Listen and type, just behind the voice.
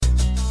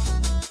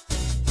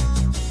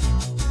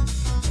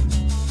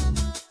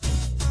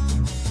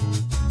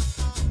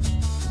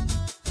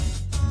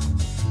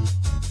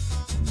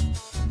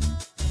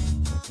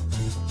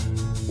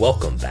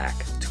Welcome back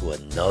to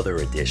another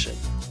edition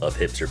of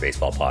Hipster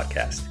Baseball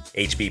Podcast,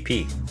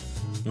 HBP,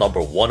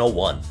 number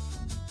 101.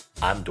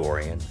 I'm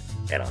Dorian,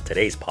 and on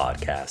today's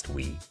podcast,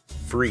 we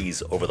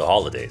freeze over the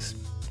holidays,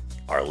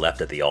 are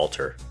left at the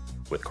altar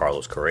with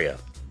Carlos Correa,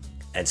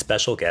 and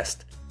special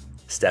guest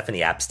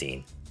Stephanie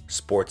Apstein,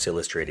 Sports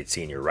Illustrated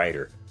senior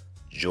writer,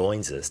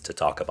 joins us to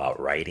talk about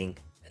writing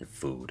and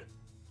food.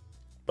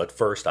 But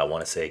first, I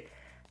want to say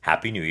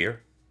Happy New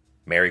Year.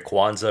 Merry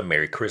Kwanzaa,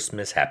 Merry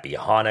Christmas, Happy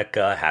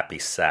Hanukkah, Happy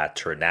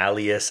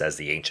Saturnalius, as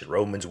the ancient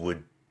Romans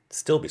would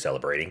still be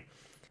celebrating.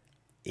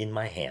 In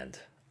my hand,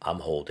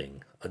 I'm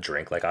holding a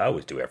drink like I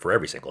always do for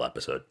every single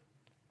episode.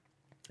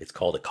 It's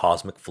called a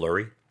Cosmic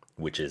Flurry,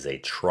 which is a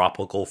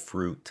tropical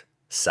fruit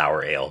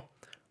sour ale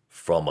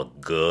from a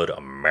good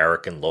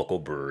American local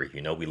brewery.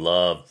 You know, we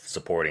love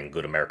supporting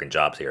good American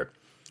jobs here.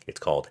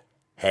 It's called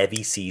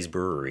Heavy Seas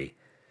Brewery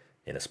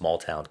in a small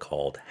town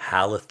called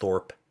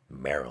Hallethorpe,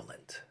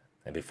 Maryland.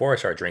 And before I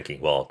start drinking,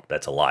 well,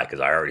 that's a lie because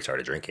I already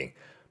started drinking.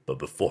 But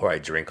before I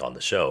drink on the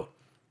show,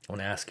 I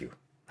want to ask you,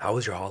 how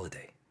was your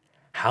holiday?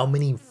 How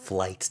many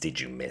flights did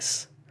you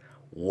miss?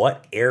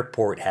 What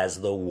airport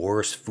has the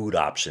worst food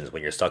options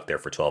when you're stuck there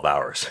for 12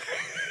 hours?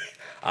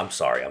 I'm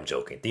sorry, I'm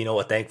joking. You know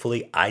what?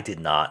 Thankfully, I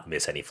did not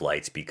miss any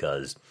flights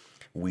because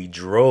we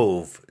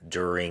drove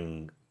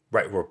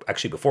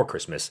actually before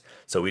Christmas,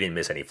 so we didn't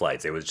miss any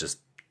flights. It was just,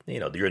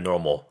 your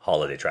normal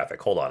holiday traffic.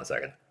 Hold on a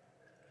second.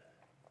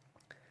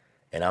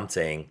 And I'm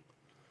saying,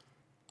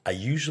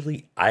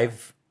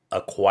 I've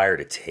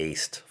acquired a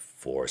taste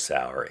for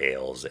sour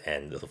ales.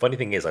 And the funny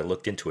thing is, I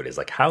looked into it. It's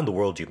like, how in the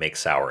world do you make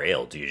sour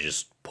ale? Do you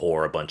just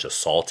pour a bunch of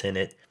salt in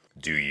it?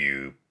 Do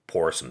you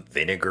pour some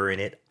vinegar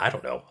in it? I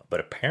don't know. But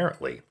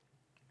apparently,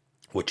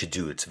 what you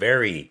do, it's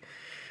very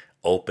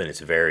open. It's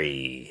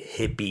very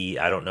hippie.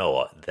 I don't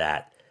know.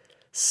 That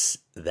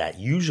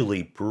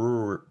usually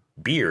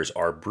beers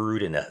are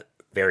brewed in a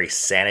very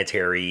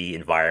sanitary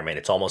environment.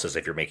 It's almost as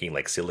if you're making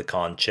like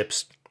silicone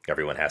chips.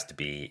 Everyone has to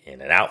be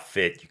in an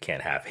outfit. You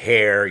can't have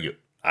hair.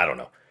 I don't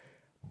know.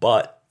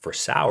 But for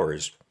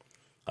sours,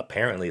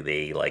 apparently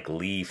they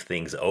leave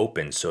things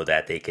open so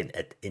that they can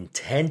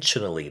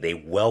they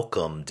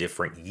welcome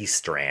different yeast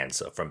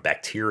strands from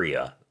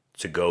bacteria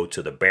to go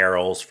to the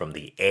barrels from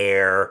the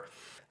air.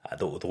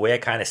 The way I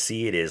kind of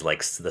see it is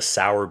like the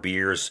sour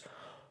beers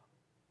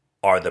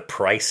are the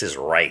Price is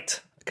Right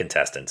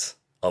contestants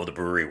of the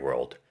brewery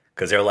world.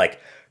 Because they're like,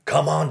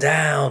 come on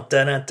down.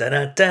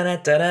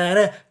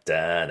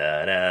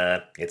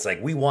 It's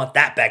like, we want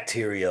that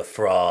bacteria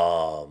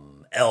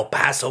from El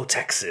Paso,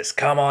 Texas.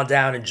 Come on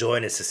down and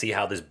join us to see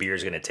how this beer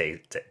is going to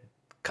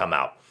come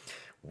out.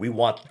 We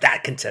want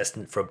that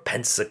contestant from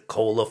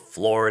Pensacola,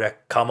 Florida.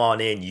 Come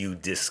on in, you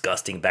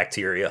disgusting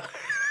bacteria.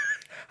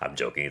 I'm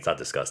joking. It's not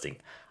disgusting.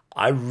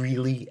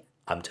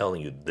 I'm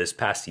telling you, this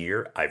past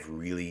year, I've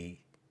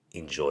really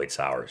enjoyed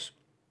sours.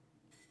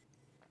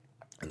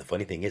 And the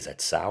funny thing is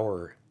that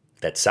sour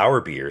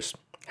beers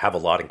have a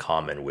lot in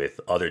common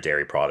with other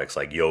dairy products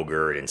like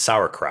yogurt and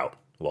sauerkraut.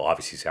 Well,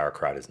 obviously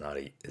sauerkraut is not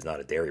a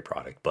dairy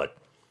product, but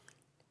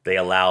they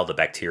allow the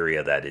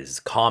bacteria that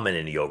is common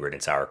in yogurt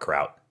and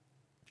sauerkraut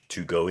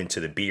to go into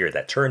the beer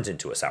that turns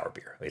into a sour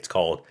beer. It's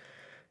called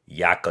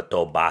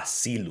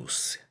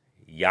Lactobacillus,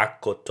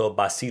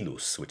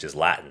 which is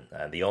Latin.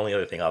 And the only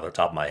other thing off the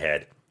top of my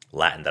head,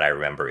 Latin that I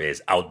remember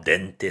is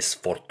Audentis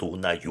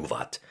Fortuna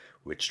Juvat,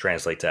 which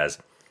translates as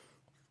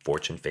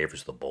Fortune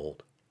favors the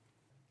bold.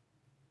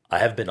 I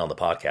haven't been on the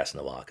podcast in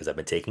a while because I've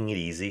been taking it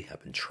easy.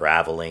 I've been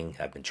traveling.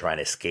 I've been trying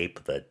to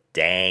escape the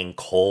dang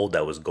cold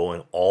that was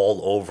going all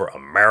over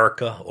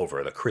America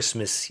over the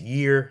Christmas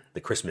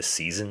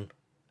season.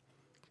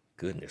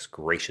 Goodness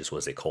gracious,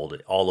 was it cold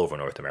all over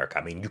North America.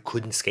 I mean, you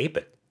couldn't escape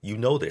it. You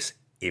know this.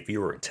 If you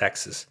were in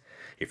Texas,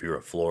 if you were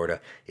in Florida,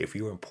 if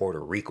you were in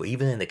Puerto Rico,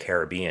 even in the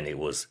Caribbean, it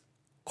was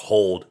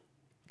cold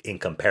in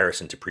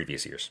comparison to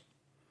previous years.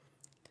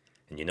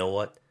 And you know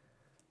what?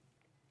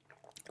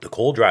 The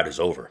cold drought is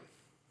over,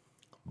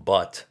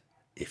 but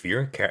if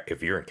you're in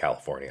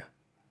California,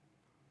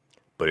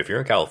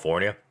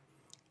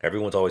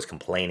 everyone's always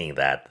complaining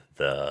that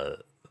there's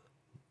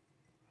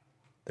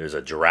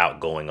a drought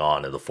going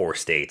on in the 4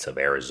 states of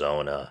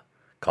Arizona,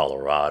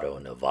 Colorado,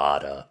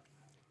 Nevada,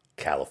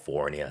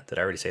 California. Did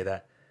I already say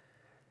that?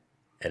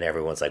 And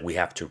everyone's like, we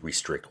have to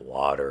restrict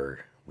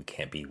water. We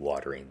can't be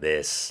watering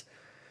this.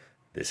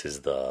 This is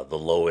the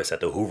lowest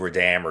that the Hoover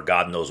Dam or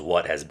God knows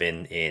what has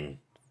been in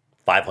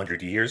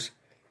 500 years.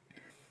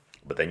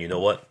 But then you know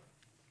what?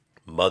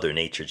 Mother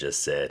Nature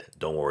just said,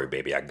 don't worry,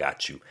 baby, I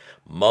got you.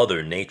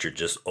 Mother Nature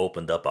just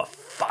opened up a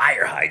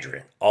fire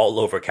hydrant all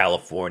over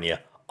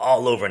California,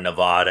 all over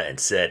Nevada, and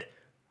said,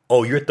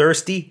 oh, you're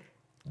thirsty?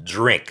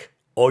 Drink.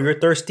 Oh, you're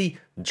thirsty?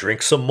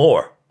 Drink some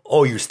more.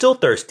 Oh, you're still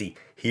thirsty?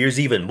 Here's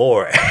even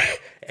more.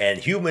 And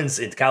humans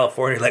in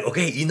California are like,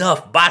 okay,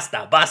 enough.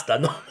 Basta.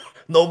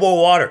 No more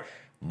water.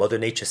 Mother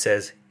Nature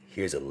says,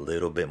 here's a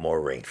little bit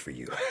more rain for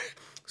you.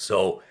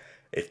 So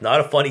it's not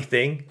a funny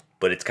thing,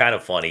 but it's kind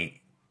of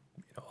funny.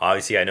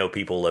 Obviously, I know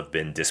people have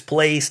been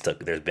displaced.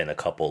 There's been a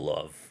couple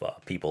of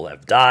people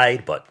have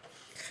died, but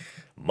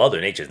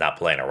Mother Nature's not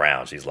playing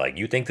around. She's like,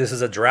 you think this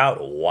is a drought?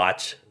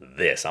 Watch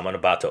this. I'm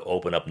about to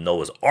open up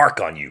Noah's Ark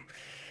on you.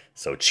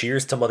 So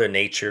cheers to Mother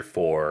Nature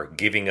for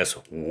giving us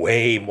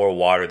way more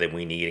water than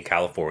we need in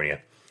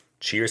California.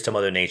 Cheers to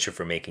Mother Nature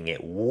for making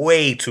it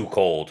way too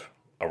cold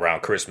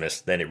around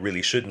Christmas than it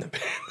really shouldn't have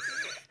been.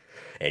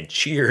 And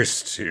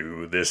cheers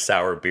to this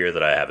sour beer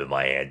that I have in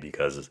my hand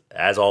because,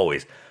 as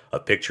always, a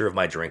picture of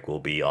my drink will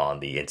be on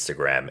the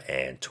Instagram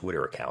and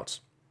Twitter accounts.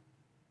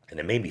 And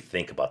it made me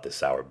think about this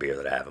sour beer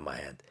that I have in my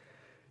hand.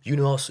 You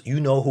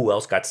know who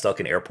else got stuck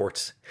in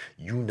airports?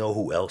 You know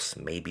who else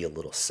may be a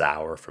little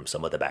sour from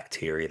some of the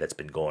bacteria that's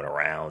been going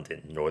around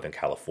in Northern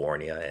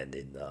California and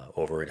in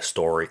over in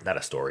Astoria, not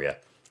Astoria,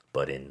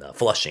 but in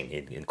Flushing,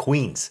 in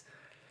Queens.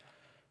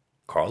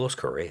 Carlos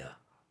Correa.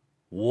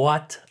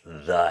 What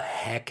the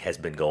heck has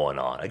been going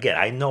on? Again,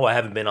 I know I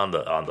haven't been on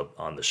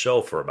the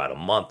show for about a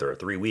month or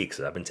 3 weeks.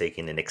 I've been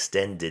taking an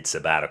extended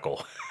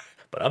sabbatical,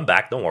 but I'm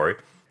back. Don't worry.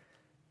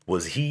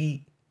 Was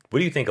he? What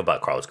do you think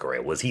about Carlos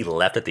Correa? Was he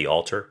left at the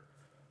altar,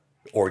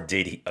 or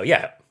did he? Oh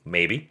yeah,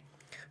 maybe.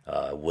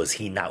 Was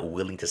he not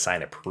willing to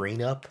sign a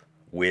prenup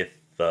with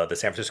the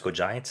San Francisco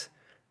Giants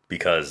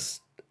because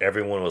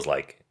everyone was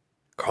like,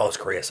 Carlos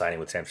Correa signing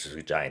with San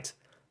Francisco Giants?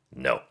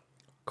 No.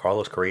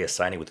 Carlos Correa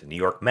signing with the New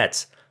York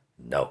Mets?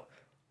 No.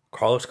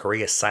 Carlos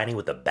Correa signing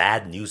with the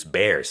Bad News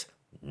Bears?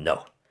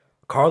 No.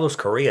 Carlos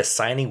Correa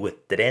signing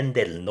with Tren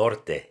del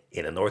Norte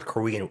in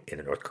the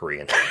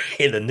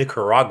in the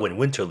Nicaraguan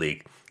Winter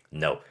League?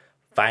 No.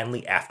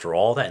 Finally, after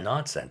all that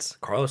nonsense,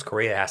 Carlos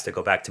Correa has to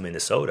go back to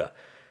Minnesota.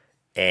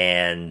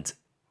 And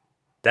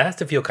that has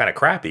to feel kind of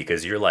crappy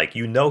because you're like,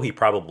 he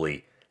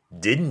probably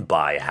didn't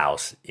buy a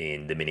house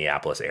in the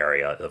Minneapolis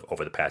area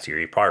over the past year.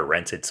 He probably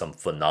rented some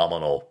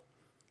phenomenal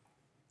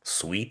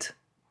suite.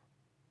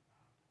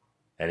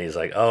 And he's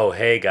like, oh,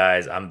 hey,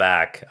 guys, I'm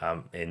back.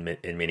 I'm in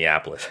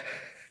Minneapolis.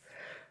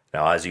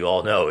 Now, as you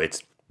all know,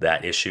 it's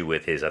that issue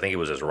with I think it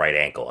was his right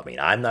ankle. I mean,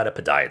 I'm not a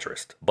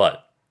podiatrist,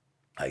 but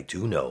I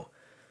do know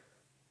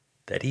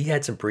that he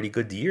had some pretty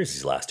good years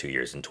these last 2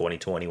 years. In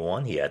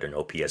 2021, he had an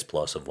OPS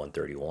plus of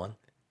 131.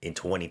 In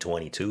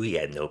 2022, he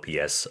had an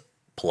OPS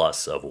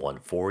plus of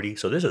 140.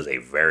 So this is a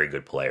very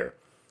good player.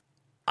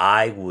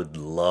 I would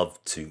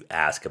love to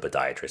ask a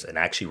podiatrist. And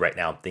actually, right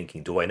now, I'm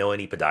thinking, do I know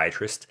any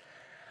podiatrist?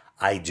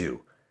 I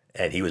do.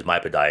 And he was my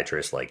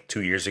podiatrist like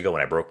 2 years ago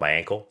when I broke my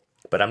ankle.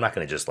 But I'm not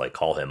going to just like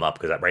call him up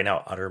because right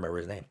now I don't remember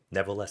his name.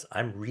 Nevertheless,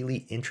 I'm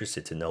really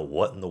interested to know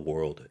what in the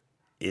world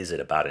is it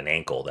about an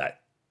ankle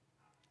that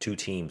two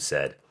teams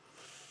said,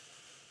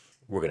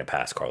 we're going to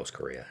pass Carlos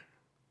Correa.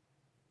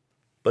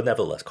 But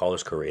nevertheless,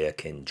 Carlos Correa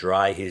can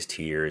dry his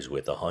tears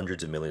with the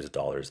hundreds of millions of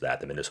dollars that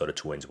the Minnesota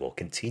Twins will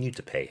continue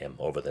to pay him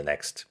over the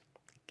next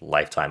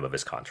lifetime of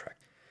his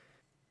contract.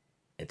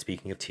 And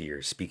speaking of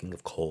tears, speaking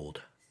of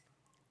cold,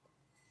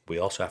 we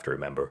also have to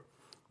remember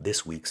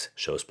this week's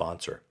show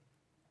sponsor,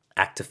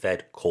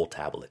 Actifed Cold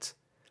Tablets.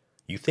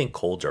 You think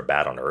colds are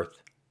bad on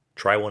Earth?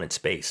 Try one in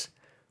space.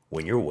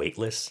 When you're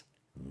weightless,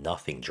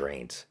 nothing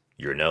drains.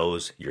 Your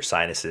nose, your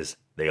sinuses,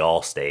 they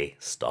all stay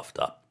stuffed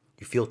up.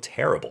 You feel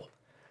terrible.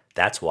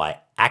 That's why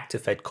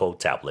Actifed Cold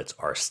Tablets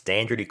are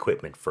standard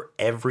equipment for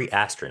every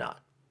astronaut.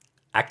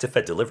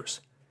 Actifed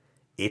delivers.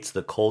 It's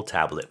the cold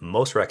tablet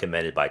most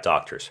recommended by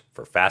doctors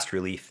for fast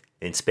relief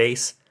in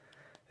space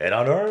and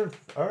on Earth.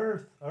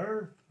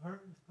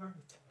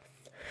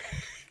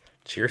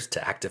 Cheers to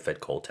Actifed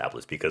Cold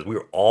Tablets because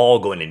we're all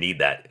going to need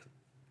that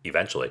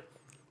eventually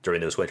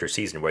during this winter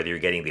season, whether you're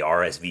getting the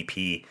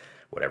RSVP,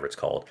 whatever it's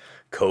called,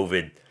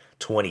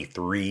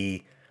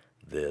 COVID-23,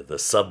 the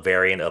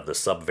subvariant of the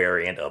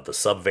subvariant of the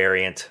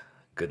subvariant.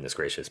 Goodness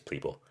gracious,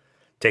 people.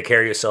 Take care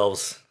of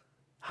yourselves,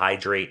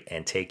 hydrate,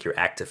 and take your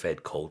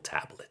Actifed Cold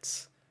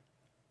Tablets.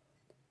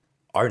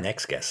 Our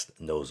next guest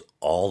knows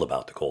all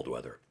about the cold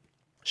weather.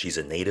 She's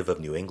a native of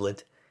New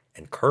England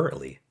and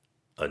currently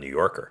a New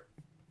Yorker.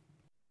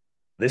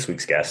 This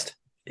week's guest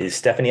is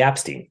Stephanie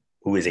Apstein,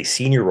 who is a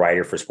senior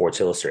writer for Sports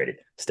Illustrated.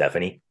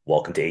 Stephanie,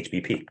 welcome to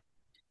HBP.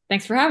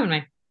 Thanks for having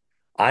me.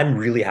 I'm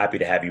really happy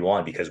to have you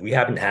on because we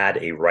haven't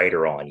had a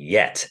writer on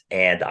yet.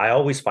 And I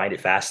always find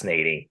it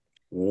fascinating.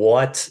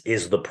 What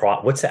is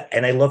what's that?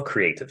 And I love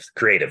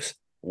creatives.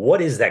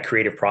 What is that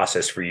creative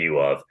process for you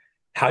of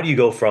how do you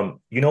go from,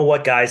 you know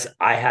what, guys,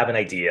 I have an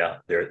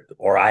idea there,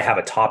 or I have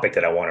a topic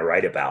that I want to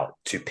write about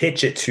to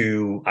pitch it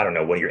to, I don't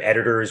know, one of your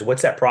editors?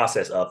 What's that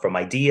process of from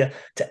idea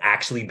to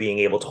actually being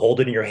able to hold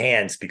it in your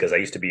hands? Because I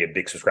used to be a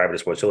big subscriber to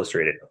Sports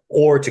Illustrated,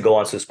 or to go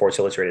on to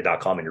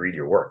sportsillustrated.com and read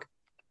your work.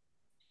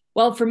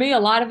 Well, for me, a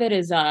lot of it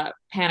is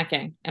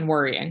panicking and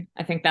worrying.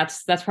 I think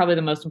that's probably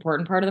the most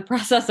important part of the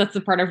process. That's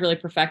the part I've really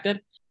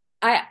perfected.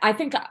 I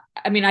think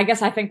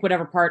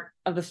whatever part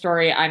of the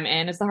story I'm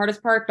in is the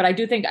hardest part, but I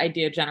do think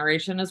idea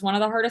generation is one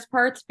of the hardest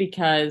parts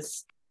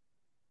because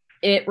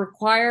it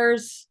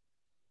requires,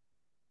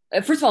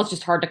 first of all, it's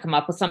just hard to come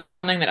up with something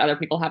that other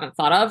people haven't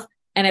thought of.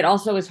 And it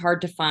also is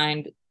hard to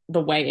find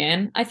the way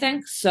in, I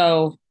think.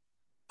 So,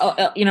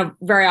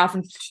 very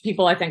often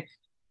people, I think,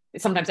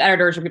 sometimes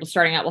editors or people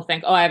starting out will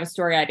think, oh, I have a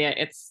story idea.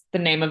 It's the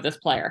name of this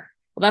player.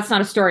 Well, that's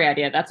not a story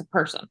idea. That's a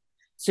person.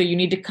 So you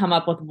need to come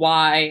up with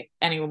why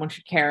anyone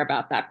should care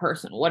about that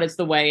person. What is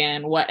the way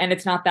in? And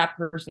it's not that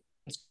person's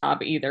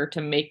job either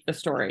to make the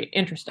story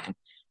interesting.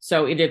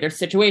 So either their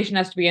situation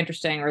has to be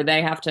interesting, or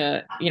they have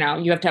to, you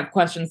have to have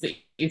questions that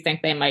you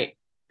think they might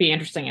be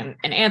interesting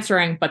in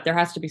answering, but there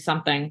has to be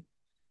something,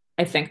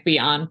 I think,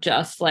 beyond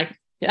just like,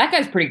 that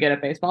guy's pretty good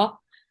at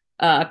baseball.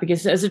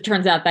 Because as it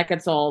turns out, that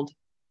gets old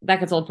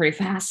pretty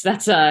fast.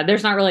 That's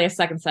there's not really a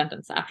second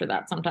sentence after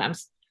that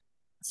sometimes.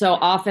 So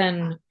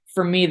often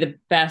for me, the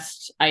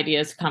best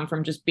ideas come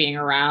from just being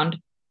around.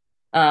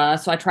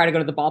 So I try to go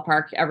to the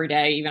ballpark every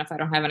day, even if I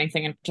don't have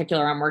anything in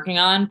particular I'm working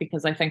on,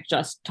 because I think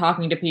just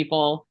talking to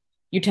people,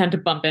 you tend to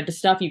bump into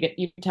stuff.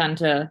 You tend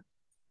to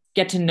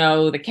get to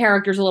know the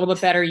characters a little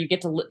bit better. You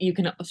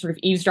can sort of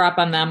eavesdrop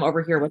on them,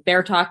 overhear what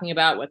they're talking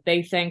about, what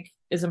they think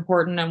is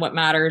important and what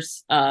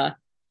matters.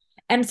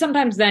 And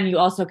sometimes then you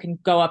also can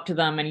go up to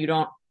them, and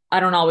I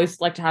don't always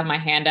like to have my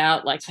hand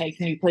out like, hey,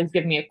 can you please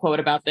give me a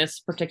quote about this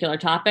particular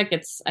topic?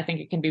 I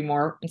think it can be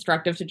more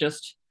instructive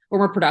or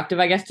more productive,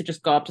 I guess, to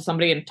just go up to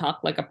somebody and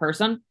talk like a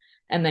person.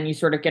 And then you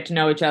sort of get to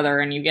know each other,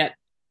 and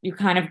you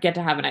kind of get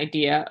to have an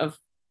idea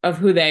of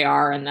who they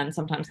are. And then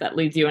sometimes that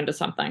leads you into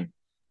something.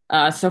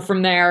 So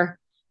from there,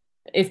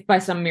 if by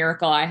some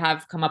miracle I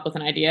have come up with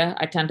an idea,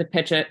 I tend to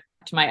pitch it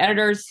to my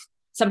editors.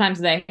 Sometimes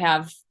they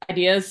have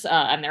ideas,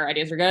 and their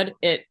ideas are good.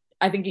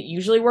 I think it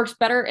usually works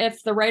better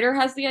if the writer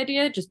has the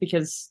idea, just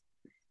because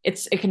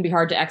it can be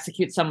hard to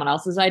execute someone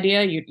else's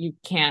idea. You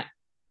can't.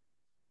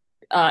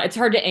 It's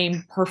hard to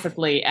aim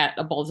perfectly at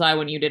a bullseye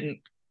when you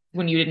didn't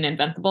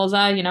invent the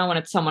bullseye. When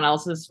it's someone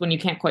else's, when you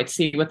can't quite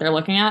see what they're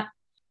looking at.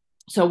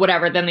 So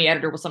whatever, then the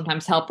editor will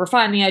sometimes help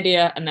refine the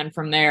idea, and then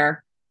from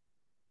there,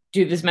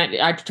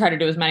 I try to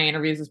do as many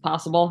interviews as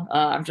possible.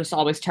 I'm just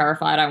always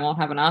terrified I won't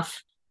have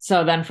enough.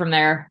 So then from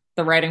there,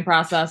 the writing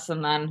process,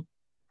 and then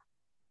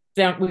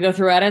we go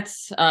through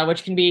edits,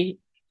 which can be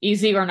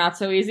easy or not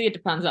so easy. It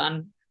depends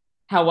on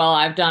how well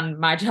I've done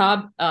my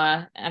job.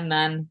 And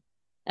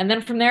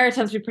then from there, it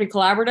tends to be pretty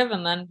collaborative.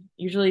 And then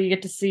usually you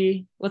get to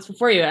see what's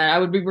before you. And I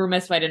would be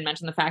remiss if I didn't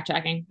mention the fact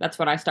checking. That's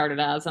what I started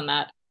as. And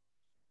that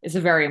is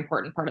a very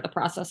important part of the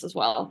process as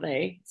well.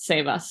 They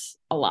save us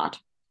a lot.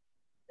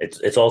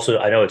 It's also,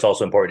 I know it's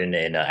also important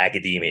in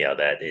academia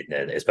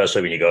that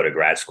especially when you go to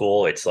grad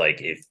school, it's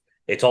like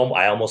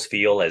I almost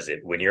feel as if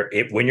when you're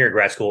in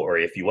grad school, or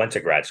if you went to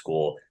grad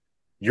school,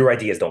 your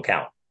ideas don't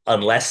count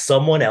unless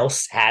someone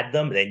else had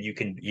them. Then you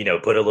can,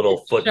 put a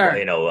little foot,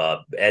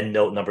 sure. End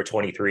note number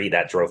 23.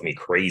 That drove me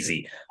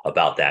crazy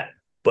about that.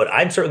 But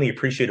I'm certainly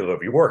appreciative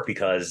of your work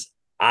because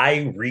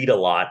I read a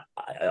lot.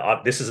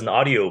 This is an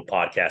audio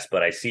podcast,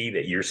 but I see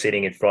that you're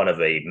sitting in front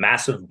of a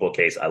massive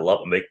bookcase. I'm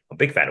a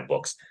big fan of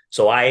books.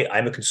 So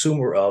I'm a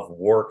consumer of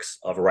works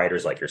of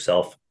writers like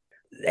yourself.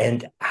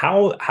 And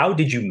how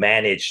did you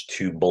manage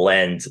to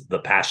blend the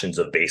passions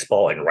of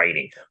baseball and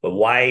writing? But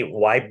why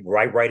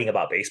writing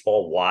about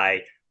baseball?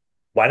 Why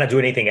not do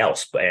anything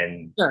else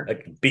and sure.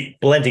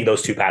 Blending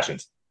those two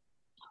passions?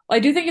 Well, I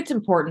do think it's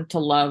important to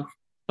love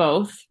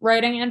both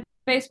writing and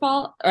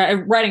baseball,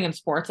 writing and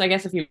sports. I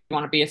guess if you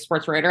want to be a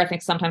sports writer, I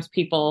think sometimes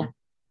people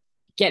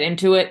get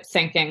into it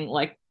thinking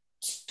like,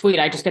 sweet,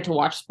 I just get to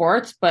watch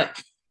sports.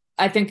 But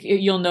I think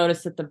you'll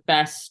notice that the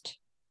best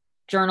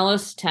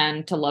journalists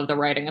tend to love the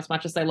writing as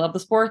much as they love the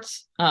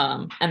sports.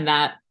 And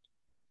that,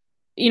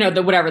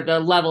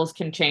 the levels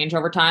can change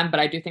over time, but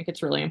I do think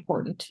it's really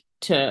important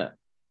to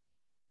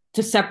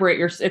separate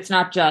it's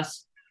not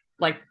just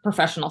like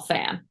professional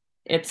fan.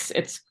 It's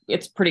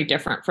pretty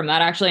different from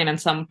that actually. And then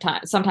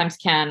sometimes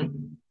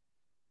can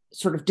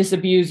sort of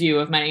disabuse you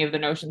of many of the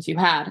notions you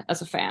had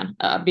as a fan.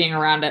 Being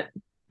around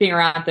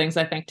things,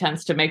 I think,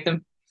 tends to make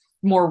them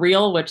more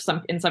real, which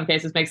in some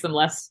cases makes them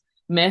less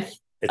myth.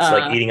 It's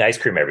like eating ice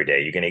cream every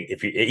day.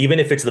 Even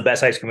if it's the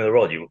best ice cream in the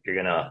world, you're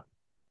gonna.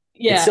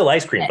 Yeah. It's still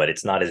ice cream, but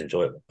it's not as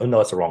enjoyable. Oh no,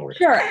 that's the wrong word.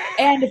 Sure.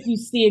 And if you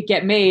see it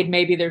get made,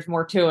 maybe there's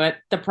more to it.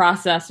 The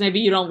process, maybe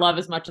you don't love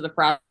as much of the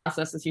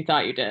process as you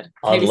thought you did.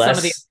 Maybe some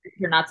of the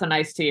are not so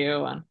nice to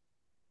you.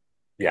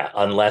 Yeah,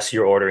 unless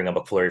you're ordering a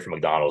McFlurry from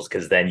McDonald's,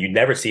 because then you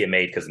never see it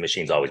made because the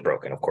machine's always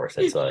broken. Of course,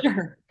 that's a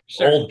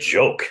old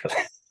joke.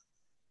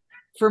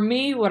 For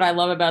me, what I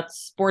love about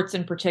sports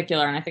in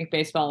particular, and I think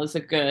baseball is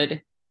a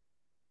good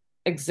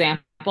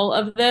example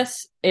of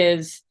this,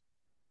 is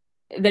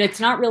that it's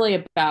not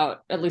really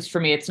about, at least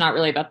for me, it's not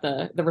really about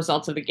the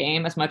results of the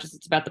game as much as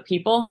it's about the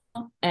people.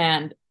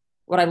 And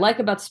what I like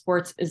about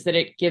sports is that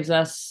it gives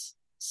us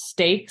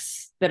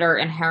stakes that are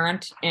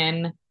inherent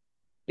in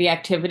the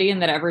activity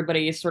and that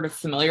everybody is sort of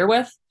familiar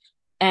with.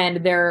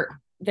 And they're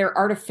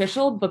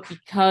artificial, but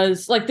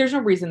because there's no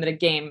reason that a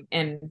game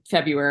in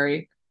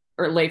February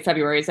or late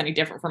February is any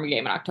different from a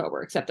game in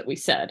October, except that we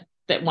said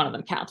that one of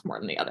them counts more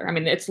than the other. I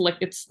mean, it's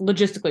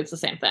logistically it's the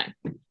same thing,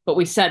 but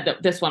we said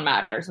that this one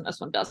matters and this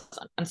one doesn't.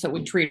 And so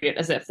we treat it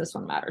as if this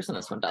one matters and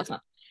this one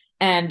doesn't.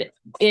 And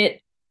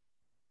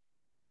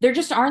there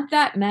just aren't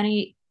that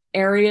many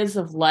areas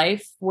of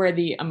life where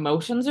the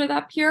emotions are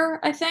that pure,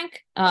 I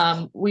think.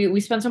 We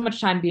spend so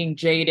much time being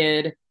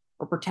jaded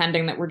or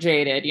pretending that we're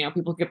jaded.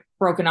 People get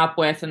broken up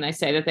with and they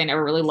say that they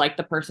never really liked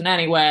the person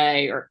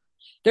anyway, or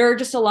there are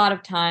just a lot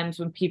of times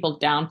when people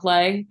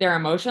downplay their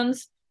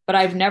emotions, but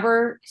I've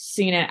never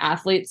seen an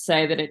athlete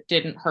say that it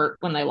didn't hurt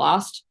when they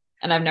lost.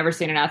 And I've never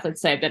seen an athlete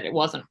say that it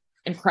wasn't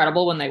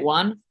incredible when they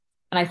won.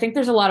 And I think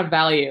there's a lot of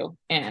value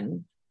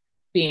in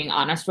being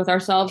honest with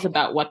ourselves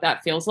about what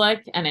that feels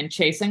like and in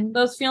chasing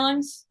those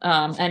feelings,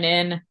 and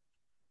in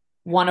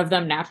one of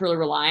them naturally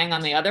relying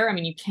on the other. I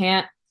mean,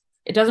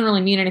 it doesn't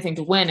really mean anything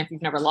to win if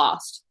you've never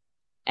lost.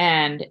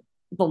 And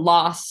the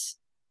loss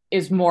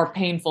is more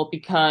painful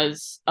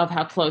because of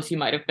how close you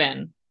might have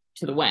been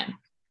to the win.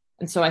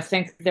 And so I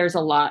think there's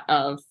a lot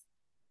of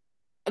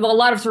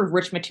sort of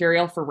rich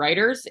material for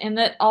writers in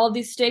that all of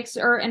these stakes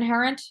are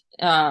inherent,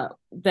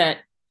 that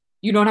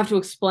you don't have to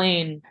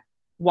explain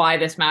why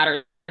this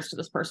matters to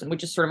this person. We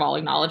just sort of all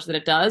acknowledge that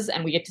it does.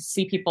 And we get to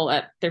see people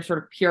at their sort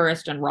of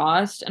purest and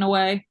rawest in a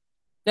way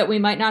that we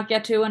might not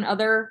get to in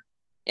other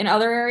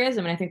areas.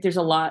 I mean, I think there's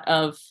a lot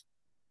of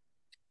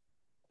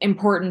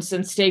importance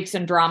and stakes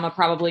and drama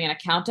probably in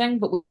accounting,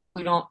 but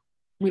we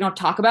don't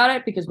talk about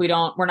it because we're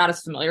not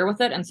as familiar with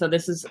it. And so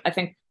I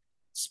think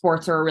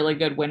sports are a really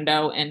good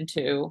window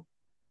into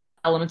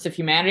elements of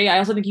humanity. I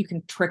also think you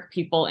can trick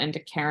people into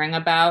caring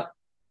about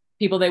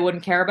people they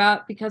wouldn't care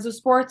about because of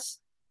sports.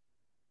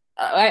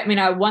 I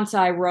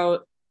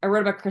wrote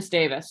about Chris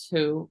Davis,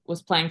 who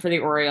was playing for the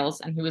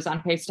Orioles and who was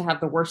on pace to have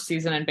the worst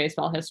season in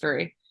baseball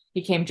history.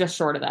 He came just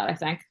short of that, I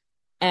think.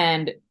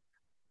 And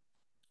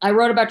I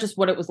wrote about just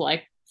what it was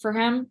like for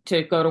him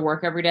to go to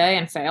work every day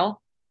and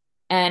fail.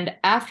 And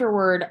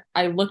afterward,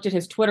 I looked at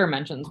his Twitter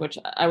mentions, which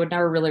I would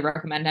never really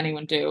recommend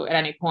anyone do at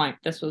any point.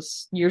 This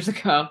was years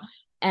ago.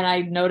 And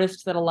I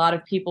noticed that a lot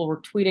of people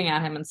were tweeting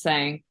at him and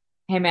saying,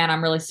 "Hey man,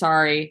 I'm really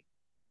sorry.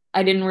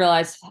 I didn't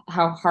realize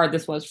how hard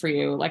this was for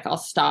you. Like, I'll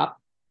stop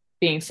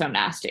being so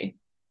nasty."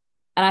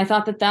 And I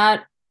thought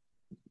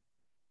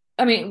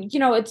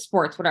it's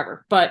sports,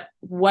 whatever, but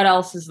what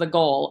else is the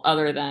goal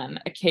other than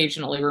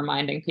occasionally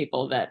reminding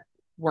people that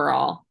we're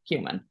all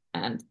human?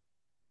 And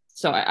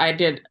so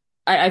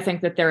I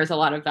think that there is a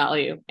lot of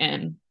value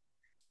in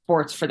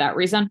sports for that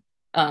reason.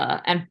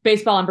 And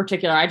baseball in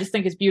particular, I just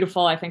think is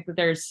beautiful. I think that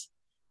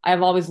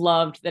I've always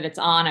loved that it's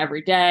on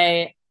every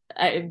day.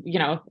 I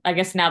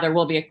guess now there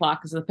will be a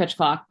clock because of the pitch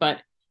clock,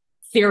 but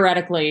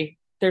theoretically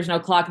there's no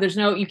clock.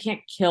 You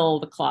can't kill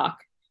the clock.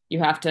 You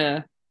have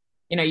to,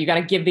 you got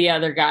to give the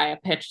other guy a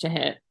pitch to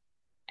hit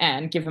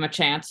and give him a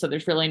chance. So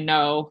there's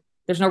no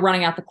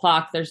running out the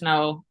clock.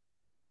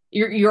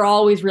 You're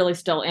always really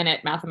still in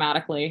it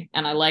mathematically.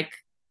 And I like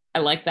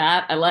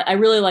that. I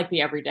really like the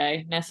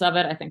everydayness of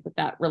it. I think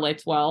that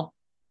relates well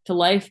to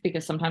life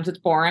because sometimes it's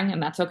boring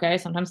and that's okay.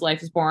 Sometimes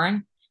life is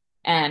boring.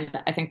 And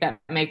I think that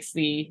makes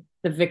the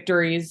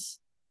victories,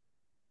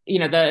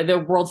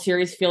 the World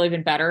Series feel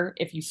even better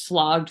if you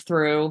slogged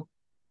through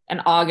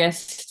an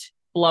August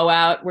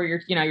blowout where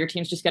your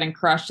team's just getting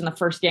crushed in the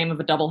first game of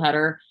a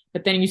doubleheader,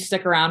 but then you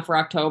stick around for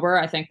October.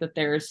 I think that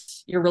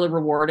you're really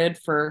rewarded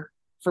for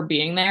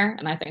being there.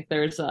 And I think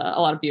there's a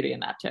lot of beauty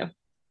in that too.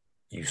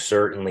 You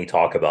certainly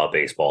talk about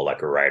baseball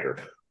like a writer,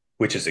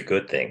 which is a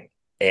good thing.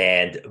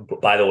 And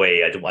by the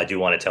way, I do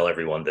want to tell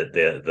everyone that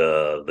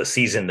the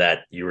season that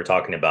you were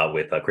talking about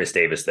with Chris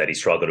Davis that he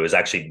struggled, it was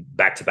actually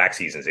back-to-back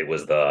seasons. It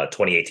was the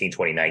 2018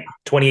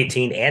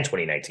 and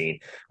 2019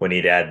 when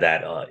he'd had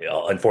that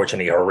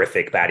unfortunately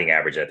horrific batting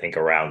average, I think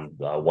around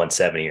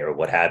 170 or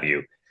what have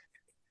you.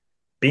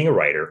 Being a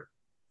writer,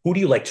 who do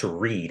you like to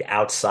read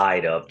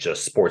outside of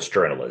just sports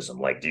journalism?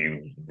 Like, do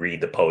you read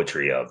the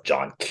poetry of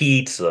John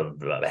Keats,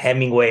 of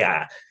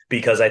Hemingway?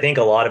 Because I think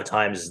a lot of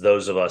times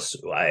those of us,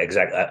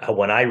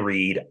 when I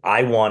read,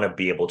 I want to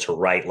be able to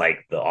write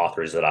like the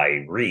authors that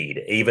I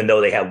read, even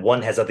though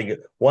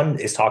one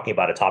is talking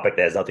about a topic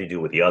that has nothing to do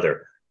with the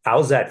other.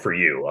 How's that for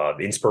you?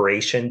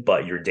 Inspiration,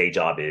 but your day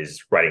job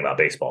is writing about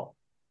baseball.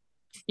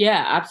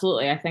 Yeah,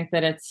 absolutely. I think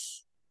that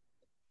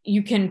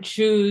you can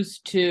choose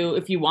to,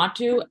 if you want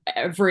to,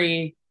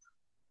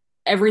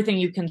 everything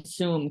you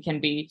consume can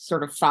be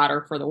sort of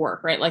fodder for the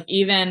work, right? Like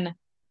even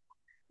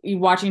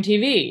watching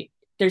TV,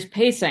 there's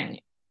pacing,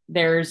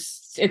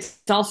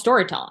 it's all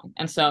storytelling.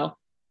 And so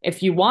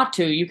if you want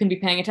to, you can be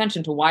paying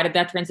attention to why did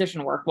that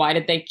transition work? Why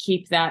did they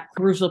keep that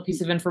crucial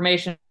piece of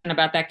information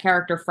about that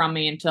character from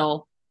me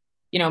until,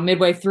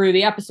 midway through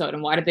the episode?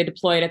 And why did they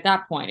deploy it at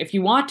that point? If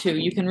you want to,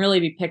 you can really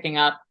be picking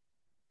up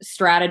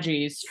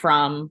strategies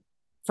from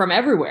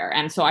everywhere.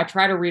 And so I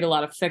try to read a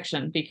lot of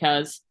fiction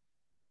because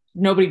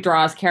nobody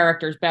draws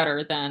characters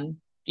better than,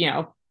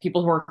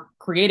 people who are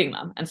creating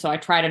them. And so I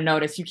try to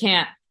notice. You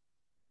can't,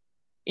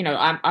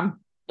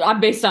 I'm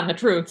based on the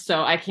truth,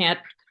 so I can't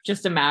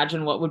just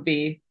imagine what would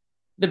be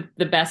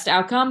the best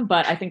outcome.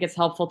 But I think it's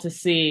helpful to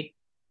see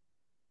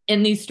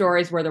in these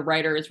stories where the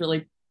writer is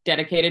really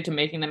dedicated to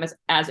making them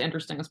as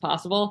interesting as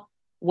possible.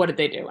 What did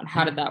they do and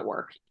how did that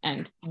work?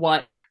 And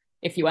what,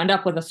 if you end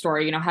up with a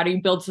story, how do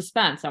you build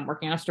suspense? I'm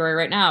working on a story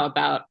right now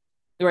about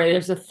where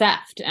there's a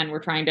theft and we're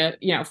trying to,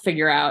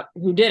 figure out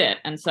who did it.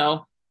 And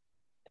so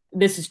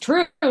this is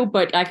true,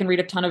 but I can read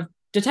a ton of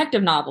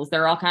detective novels.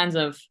 There are all kinds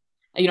of,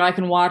 I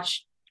can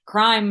watch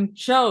crime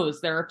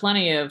shows. There are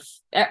plenty of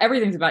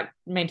everything's about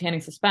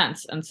maintaining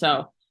suspense. And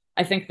so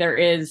I think there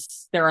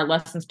are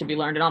lessons to be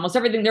learned in almost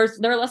everything. There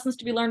are lessons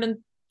to be learned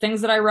in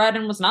things that I read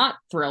and was not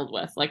thrilled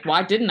with. Like,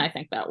 why didn't I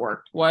think that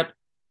worked? What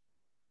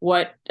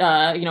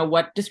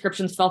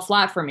descriptions fell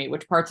flat for me?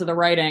 Which parts of the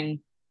writing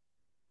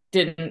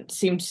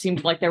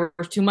seemed like there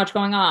was too much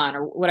going on,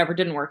 or whatever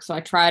didn't work. So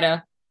I try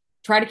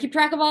to keep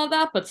track of all of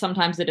that, but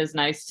sometimes it is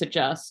nice to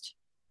just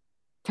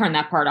turn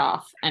that part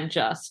off and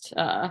just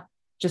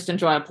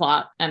enjoy a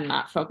plot and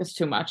not focus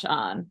too much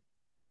on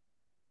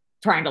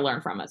trying to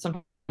learn from it.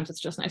 Sometimes it's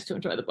just nice to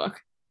enjoy the book.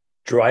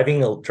 Driving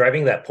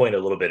that point a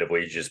little bit of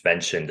what you just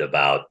mentioned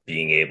about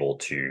being able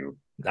to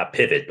not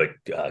pivot,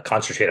 but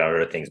concentrate on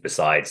other things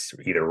besides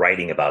either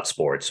writing about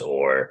sports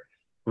or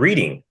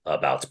reading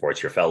about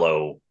sports, your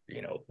fellow,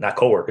 not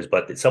coworkers,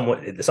 but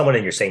someone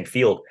in your same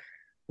field.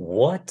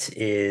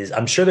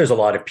 I'm sure there's a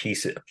lot of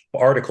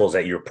articles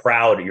that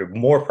you're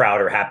more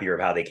proud or happier of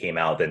how they came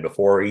out than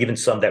before, or even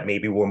some that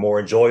maybe were more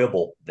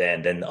enjoyable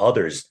than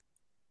others.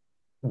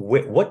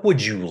 What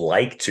would you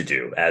like to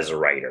do as a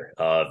writer?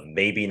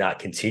 Maybe not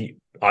continue.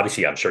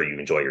 Obviously, I'm sure you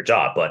enjoy your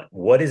job, but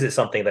what is it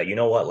something that,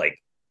 like,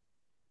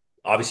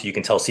 obviously you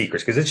can tell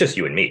secrets because it's just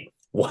you and me.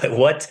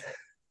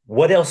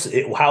 What else?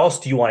 How else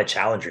do you want to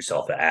challenge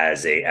yourself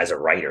as a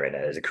writer and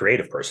as a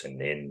creative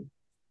person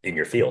in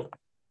your field?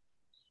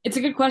 It's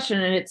a good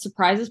question, and it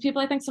surprises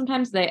people. I think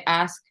sometimes they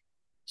ask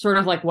sort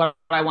of like what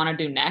I want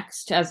to do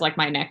next as like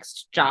my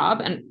next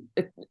job, and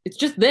it's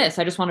just this.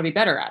 I just want to be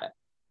better at it.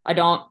 I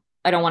don't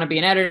want to be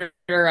an editor.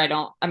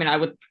 I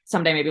would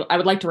someday, maybe I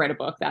would like to write a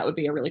book. That would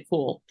be a really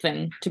cool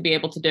thing to be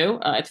able to do.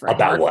 It's very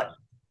about hard. What?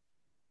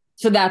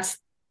 So that's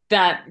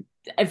that.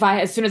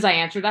 As soon as I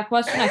answer that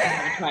question, I think I'm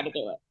going to try to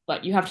do it.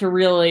 But you have to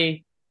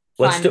really.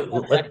 Let's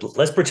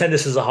pretend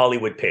this is a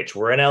Hollywood pitch.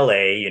 We're in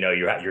LA.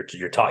 You're I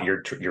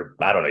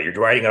don't know. You're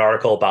writing an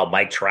article about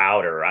Mike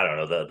Trout, or I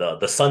don't know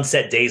the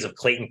sunset days of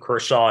Clayton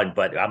Kershaw.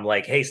 But I'm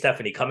like, hey,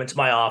 Stephanie, come into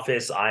my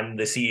office. I'm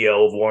the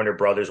CEO of Warner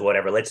Brothers,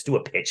 whatever. Let's do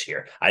a pitch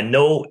here. I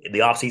know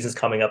the off season's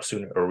coming up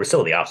soon, or we're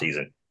still in the off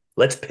season.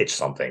 Let's pitch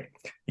something.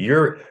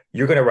 You're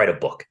going to write a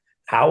book.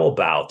 How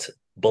about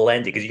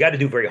blending? Because you got to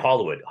do very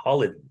Hollywoodly.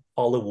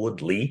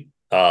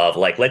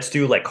 Like, let's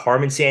do like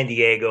Carmen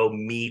Sandiego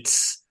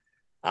meets.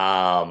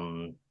 I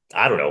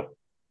don't know,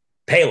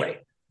 Pele.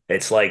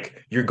 It's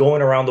like you're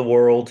going around the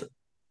world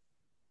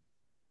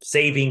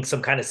saving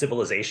some kind of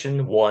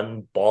civilization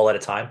one ball at a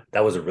time.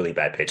 That was a really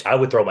bad pitch. I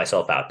would throw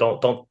myself out.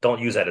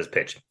 Don't use that as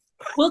pitch.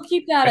 We'll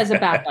keep that as a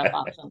backup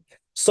option.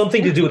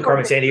 Something to do with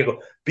Carmen Sandiego,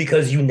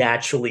 because you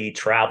naturally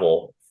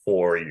travel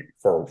for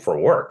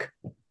work.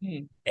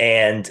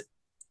 And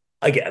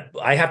again,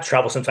 I have to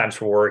travel sometimes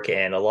for work.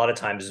 And a lot of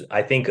times,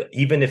 I think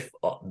even if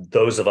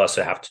those of us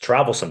that have to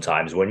travel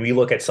sometimes, when we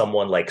look at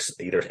someone like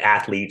either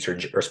athletes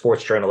or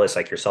sports journalists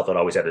like yourself that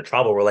always have to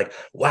travel, we're like,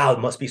 wow, it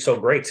must be so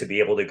great to be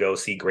able to go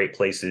see great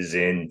places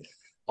in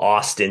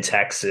Austin,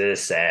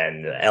 Texas,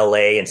 and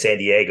LA and San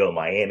Diego,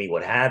 Miami,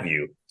 what have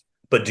you.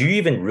 But do you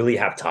even really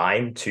have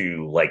time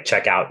to like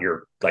check out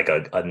your like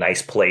a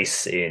nice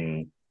place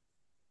in,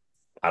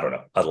 I don't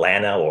know,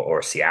 Atlanta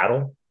or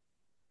Seattle?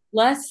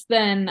 Less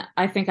than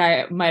I think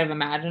I might have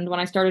imagined when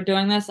I started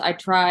doing this. I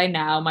try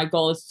now. My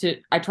goal is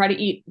I try to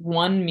eat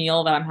one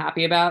meal that I'm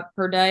happy about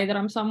per day that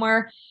I'm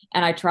somewhere.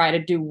 And I try to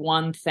do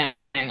one thing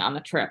on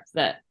the trip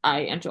that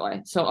I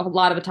enjoy. So a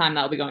lot of the time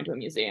that'll be going to a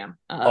museum.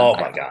 Oh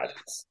my God.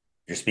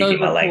 You're speaking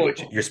my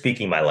language. Cool. You're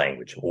speaking my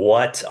language.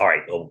 All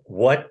right.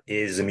 What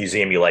is a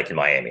museum you like in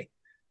Miami?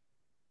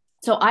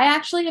 So I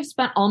actually have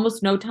spent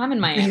almost no time in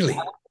Miami. Really?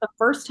 The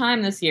first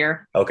time this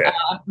year. Okay.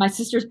 My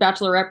sister's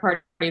bachelorette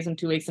party is in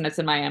 2 weeks and it's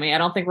in Miami. I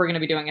don't think we're going to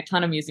be doing a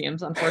ton of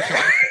museums,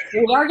 unfortunately.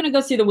 We are going to go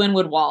see the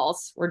Wynwood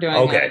Walls. We're doing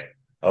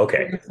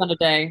spend a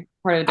day,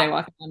 part of the day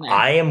walking in there.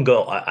 I'm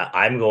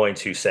going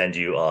to send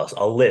you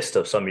a list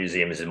of some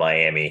museums in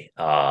Miami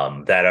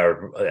that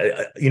are,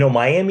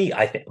 Miami.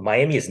 I think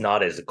Miami is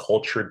not as a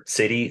cultured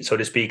city, so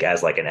to speak,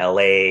 as like an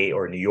LA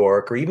or New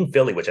York or even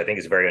Philly, which I think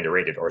is very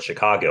underrated, or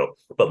Chicago.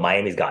 But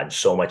Miami's gotten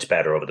so much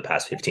better over the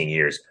past 15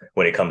 years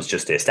when it comes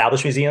just to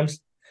established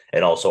museums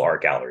and also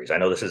art galleries. I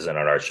know this isn't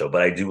an art show,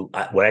 but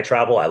when I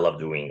travel, I love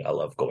going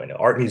to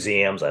art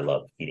museums. I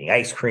love eating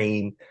ice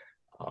cream.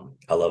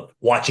 I love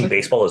watching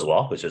baseball as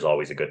well, which is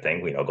always a good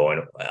thing.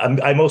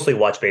 I mostly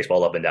watch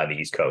baseball up and down the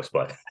East Coast,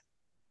 but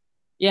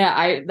yeah,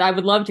 I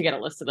would love to get a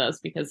list of those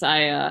because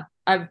the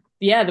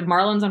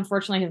Marlins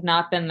unfortunately have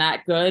not been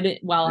that good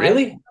while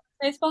really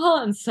baseball,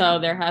 and so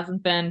there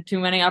hasn't been too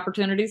many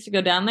opportunities to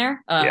go down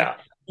there. I'm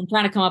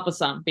trying to come up with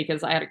some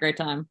because I had a great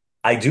time.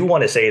 I do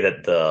want to say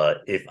that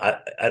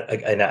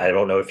I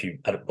don't know if you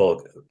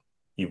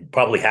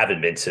probably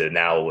haven't been to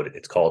now what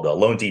it's called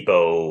Lone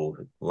Depot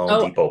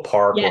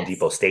Park, yes. Lone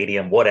Depot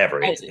Stadium, whatever.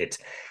 It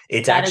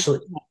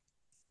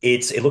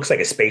looks like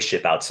a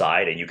spaceship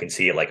outside, and you can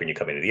see it like when you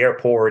come into the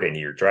airport and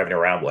you're driving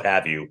around, what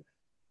have you.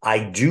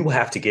 I do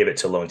have to give it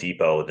to Lone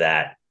Depot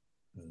that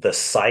the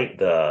sight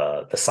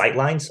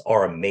lines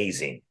are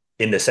amazing.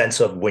 in the sense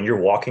of when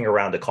you're walking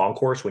around the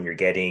concourse, when you're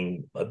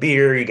getting a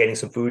beer, you're getting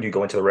some food, you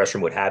go into the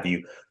restroom, what have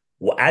you.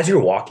 Well, as you're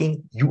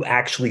walking, you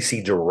actually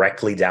see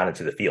directly down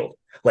into the field.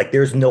 Like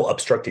there's no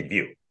obstructed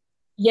view.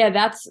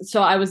 Yeah,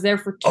 so I was there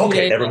for 2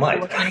 days. Never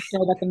mind. Working on a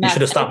show about the You Mets.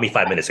 should have stopped me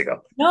 5 minutes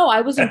ago. No,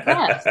 I was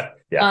impressed.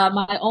 Yeah.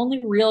 My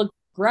only real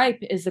gripe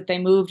is that they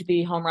moved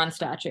the home run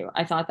statue.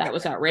 I thought that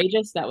was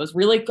outrageous. That was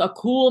really a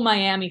cool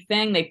Miami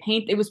thing.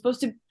 It was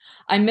supposed to,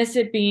 I miss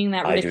it being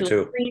that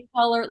ridiculous green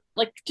color.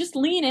 Like, just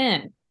lean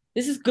in.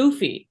 This is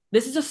goofy.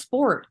 This is a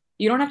sport.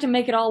 You don't have to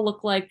make it all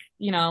look like,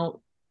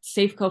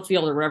 Safeco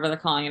Field or whatever they're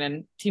calling it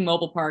in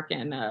T-Mobile Park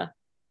in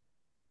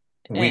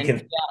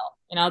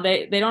Seattle.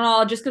 They don't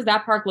all, just because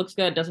that park looks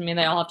good doesn't mean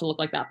they all have to look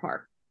like that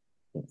park.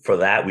 For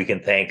that, we can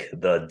thank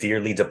the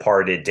dearly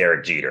departed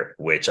Derek Jeter,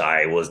 which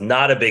I was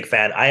not a big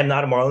fan. I am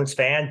not a Marlins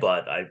fan,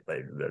 but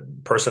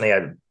personally,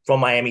 I'm from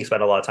Miami,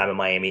 spent a lot of time in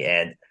Miami,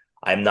 and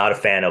I'm not a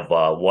fan of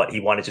what he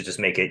wanted to just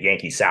make it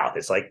Yankee South.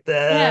 It's like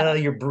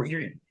you're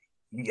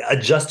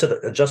adjust to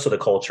the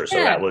culture. So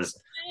that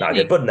was not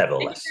good, but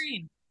nevertheless.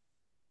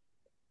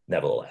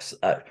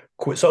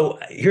 So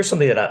here's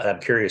something that I'm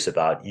curious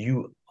about.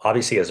 You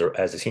obviously, as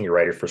a senior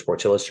writer for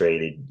Sports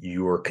Illustrated,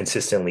 you are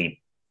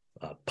consistently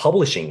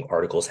publishing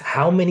articles.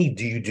 How many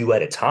do you do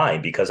at a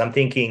time? Because I'm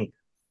thinking,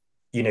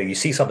 you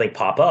see something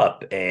pop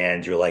up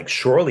and you're like,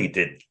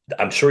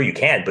 I'm sure you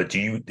can, but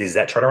is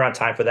that turnaround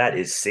time for that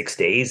is 6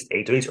 days,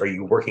 8 days? Or are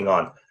you working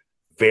on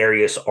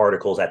various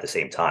articles at the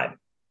same time?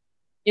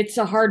 It's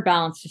a hard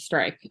balance to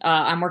strike.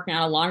 I'm working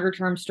on a longer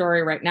term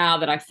story right now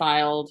that I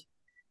filed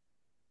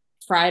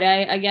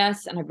Friday, I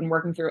guess, and I've been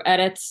working through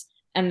edits.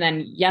 And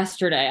then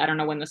yesterday, I don't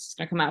know when this is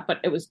going to come out, but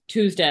it was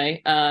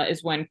Tuesday,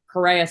 is when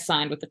Correa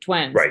signed with the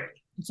Twins. Right.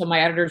 So my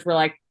editors were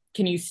like,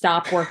 can you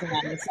stop working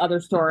on this other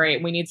story?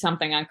 We need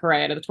something on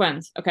Correa to the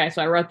Twins. Okay,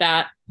 so I wrote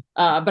that.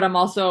 But I'm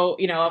also,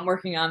 I'm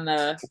working on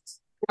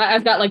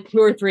I've got like 2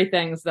 or 3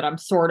 things that I'm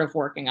sort of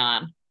working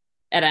on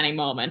at any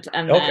moment.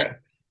 And then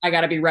I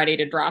got to be ready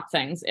to drop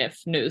things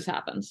if news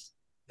happens.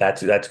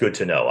 That's good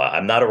to know.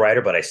 I'm not a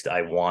writer, but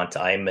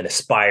I'm an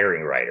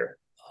aspiring writer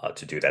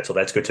to do that. So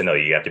that's good to know.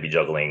 You have to be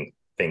juggling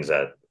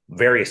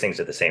various things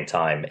at the same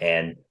time.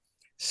 And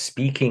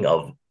speaking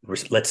of,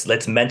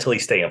 let's mentally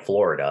stay in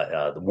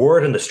Florida. The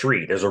word in the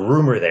street, there's a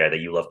rumor there that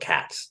you love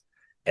cats,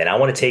 and I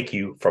want to take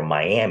you from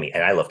Miami,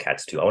 and I love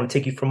cats too. I want to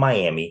take you from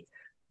Miami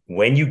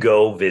when you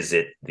go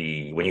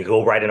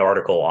write an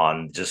article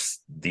on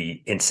just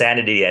the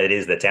insanity that it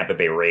is the Tampa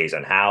Bay Rays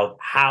and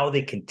how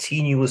they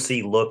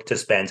continuously look to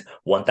spend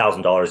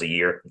 $1,000 a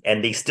year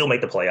and they still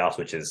make the playoffs,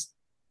 which is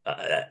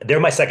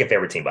they're my second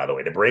favorite team, by the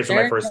way. The Braves are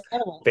my first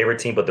favorite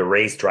team, but the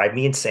Rays drive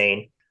me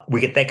insane.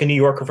 We can thank a New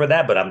Yorker for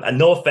that, but I'm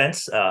no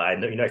offense. I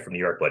know you're not from New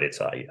York, but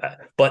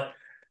but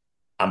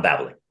I'm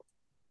babbling.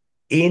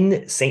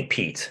 In St.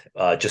 Pete,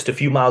 just a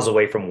few miles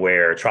away from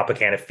where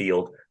Tropicana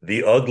Field,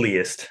 the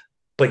ugliest,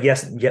 but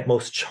yet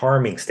most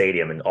charming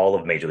stadium in all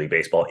of Major League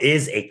Baseball,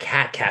 is a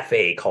cat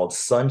cafe called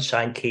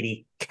Sunshine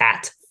Kitty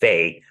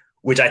Cafe,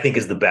 which I think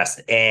is the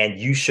best. And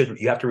you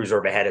have to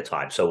reserve ahead of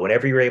time. So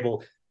whenever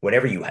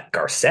you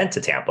are sent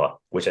to Tampa,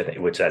 which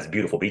has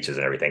beautiful beaches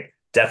and everything,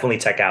 definitely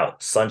check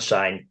out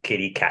Sunshine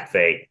Kitty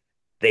Cafe.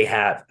 They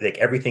have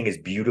everything is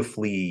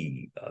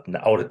beautifully.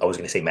 I was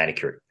going to say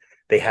manicured.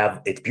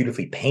 It's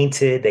beautifully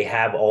painted. They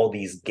have all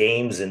these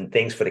games and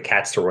things for the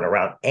cats to run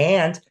around.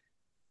 And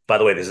by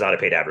the way, this is not a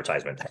paid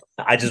advertisement.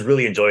 I just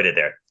really enjoyed it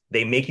there.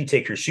 They make you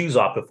take your shoes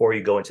off before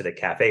you go into the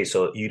cafe,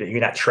 so you're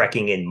not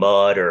trekking in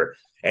mud or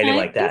anything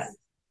like that.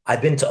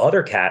 I've been to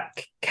other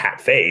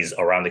cafes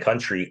around the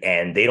country,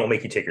 and they don't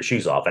make you take your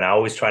shoes off. And I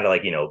always try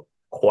to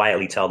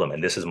quietly tell them,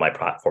 and this is my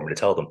platform to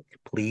tell them,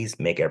 please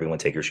make everyone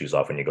take your shoes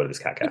off when you go to this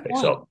cat cafe.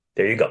 So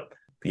there you go.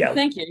 Yeah.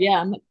 Thank you.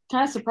 Yeah, I'm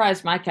kind of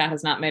surprised my cat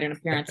has not made an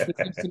appearance. He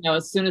seems to know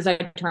as soon as I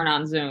turn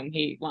on Zoom,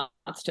 he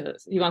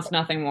wants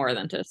nothing more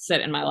than to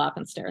sit in my lap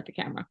and stare at the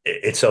camera.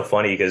 It's so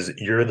funny because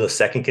you're the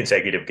second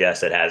consecutive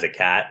guest that has a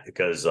cat,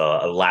 because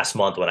last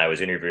month when I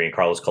was interviewing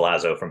Carlos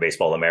Collazo from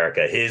Baseball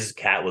America, his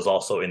cat was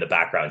also in the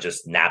background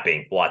just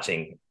napping,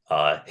 watching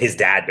his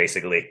dad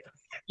basically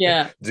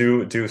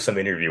do some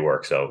interview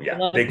work. So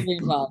yeah,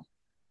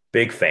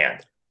 big fan.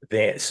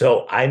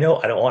 So I know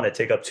I don't want to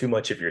take up too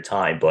much of your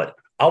time, but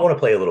I want to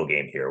play a little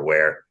game here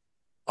where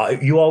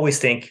you always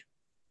think,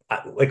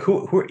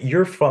 who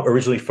you're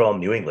originally from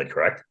New England,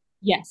 correct?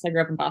 Yes, I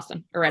grew up in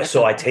Boston.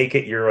 So I take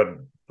it you're a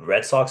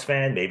Red Sox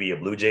fan, maybe a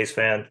Blue Jays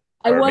fan,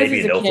 or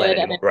maybe no fan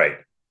anymore, right?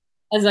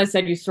 As I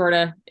said, you sort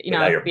of,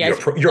 you're a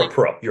pro. You're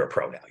a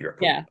pro now. You're a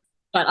pro. Yeah,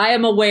 but I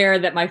am aware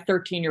that my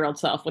 13-year-old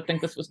self would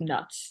think this was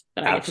nuts.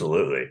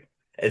 Absolutely.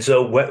 And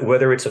so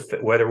whether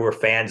we're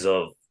fans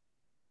of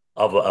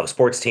a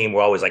sports team,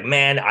 we're always like,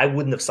 man, I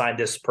wouldn't have signed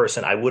this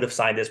person. I would have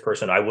signed this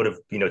person. I would have,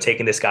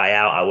 taken this guy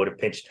out. I would have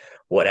pinched,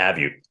 what have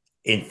you.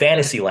 In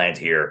fantasy land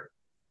here,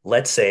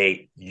 let's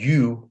say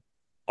you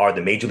are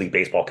the Major League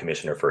Baseball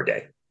commissioner for a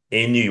day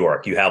in New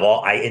York.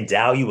 I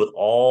endow you with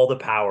all the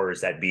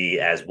powers that be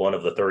as one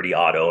of the 30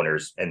 odd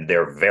owners, and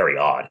they're very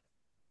odd.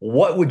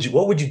 What would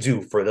you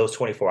do for those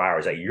 24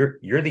 hours that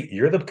you're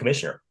the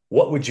commissioner?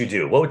 What would you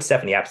do? What would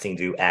Stephanie Epstein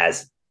do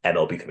as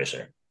MLB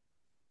commissioner?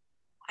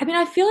 I mean,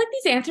 I feel like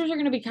these answers are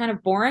going to be kind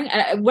of boring.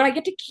 Would I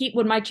get to keep,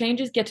 would my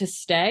changes get to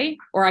stay,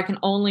 or I can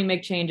only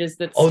make changes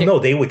that Oh stick? no,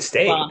 they would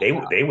stay. Well,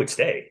 They would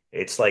stay.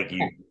 It's like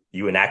okay.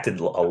 you enacted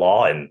a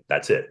law and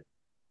that's it.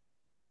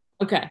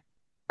 Okay.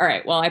 All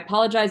right. Well, I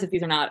apologize if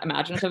these are not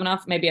imaginative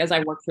enough. Maybe as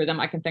I work through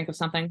them, I can think of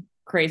something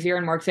crazier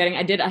and more exciting.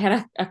 I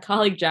had a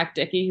colleague, Jack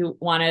Dickey, who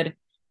wanted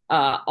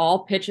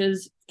all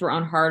pitches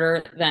thrown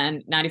harder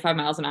than 95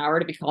 miles an hour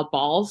to be called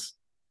balls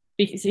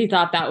because he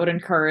thought that would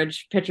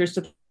encourage pitchers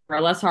to throw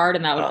less hard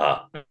and that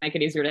Uh-huh. would make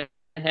it easier to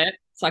hit.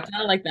 So I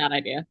kind of like that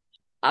idea.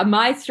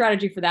 My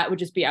strategy for that would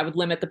just be I would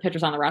limit the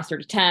pitchers on the roster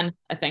to 10.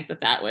 I think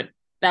that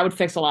would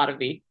fix a lot of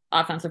the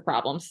offensive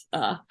problems.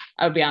 I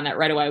would be on that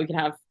right away. We could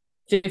have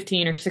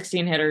 15 or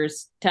 16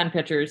 hitters, 10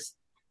 pitchers.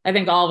 I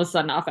think all of a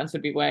sudden offense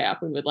would be way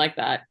up. We would like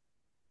that.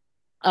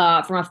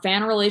 From a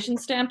fan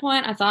relations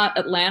standpoint, I thought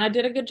Atlanta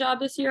did a good job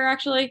this year,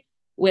 actually,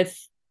 with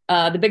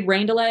the big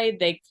rain delay.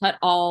 They cut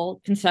all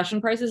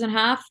concession prices in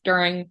half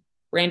during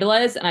rain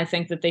delays. And I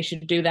think that they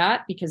should do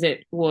that because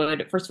it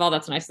would, first of all,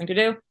 that's a nice thing to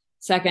do.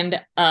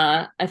 Second,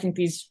 I think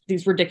these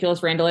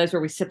ridiculous rain delays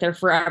where we sit there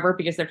forever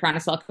because they're trying to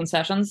sell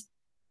concessions,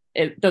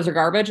 those are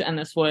garbage. And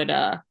this would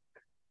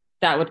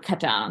that would cut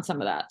down on some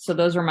of that. So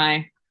those are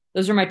my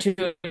two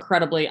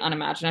incredibly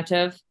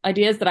unimaginative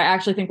ideas that I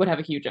actually think would have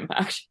a huge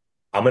impact.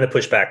 I'm going to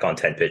push back on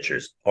 10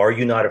 pitchers. Are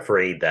you not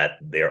afraid that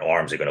their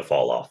arms are going to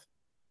fall off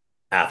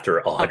after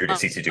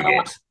 162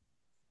 games?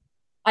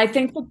 I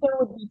think that there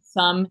would be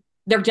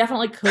there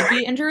definitely could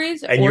be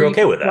injuries. And you're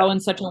okay with that? Throw in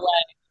such a way.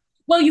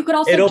 Well, you could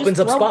also it just opens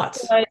up throw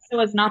spots so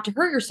as not to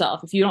hurt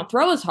yourself. If you don't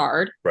throw as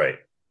hard, right?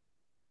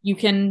 You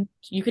can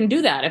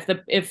do that.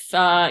 If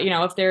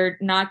they're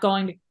not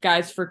going to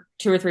guys for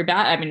 2 or 3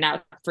 I mean,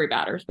 not 3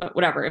 batters, but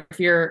whatever. If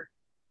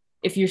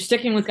you're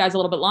sticking with guys a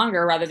little bit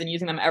longer rather than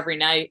using them every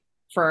night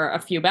for a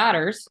few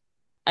batters,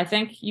 I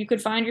think you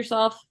could find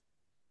yourself.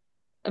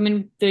 I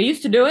mean, they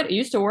used to do it. It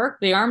used to work.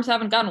 The arms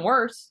haven't gotten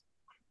worse.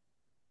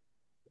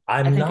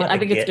 I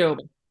think it's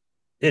doable.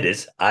 It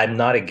is. I'm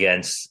not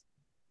against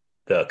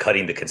the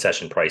cutting the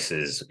concession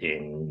prices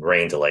in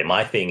rain delay.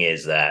 My thing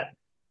is that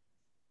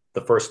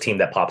the first team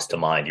that pops to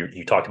mind,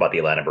 you talked about the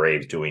Atlanta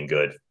Braves doing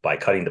good by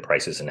cutting the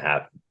prices in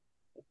half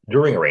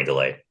during a rain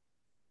delay.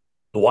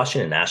 The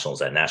Washington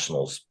Nationals at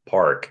Nationals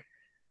Park,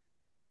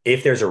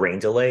 if there's a rain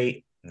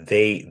delay,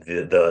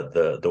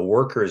 the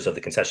workers of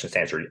the concession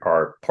stands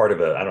are part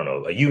of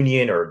a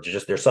union or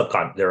just they're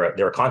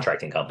a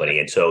contracting company,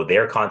 and so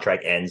their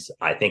contract ends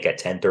I think at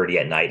 10:30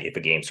 at night if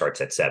a game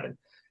starts at 7.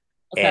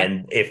 Okay.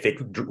 And if it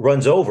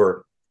runs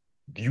over,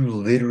 you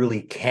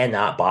literally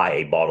cannot buy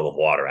a bottle of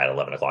water at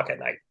 11 o'clock at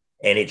night,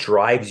 and it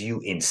drives you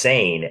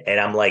insane.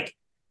 And I'm like,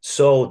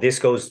 so this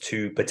goes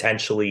to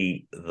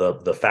potentially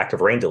the fact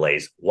of rain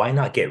delays. Why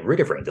not get rid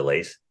of rain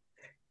delays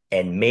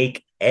and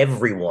make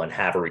everyone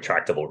have a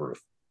retractable roof?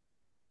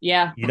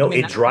 Yeah.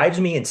 It drives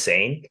me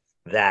insane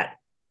that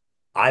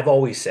I've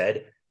always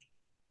said,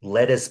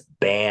 let us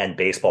ban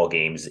baseball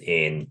games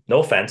in, no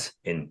offense,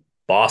 in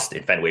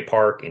Boston, Fenway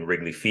Park, in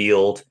Wrigley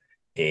Field,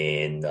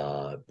 in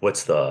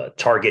what's the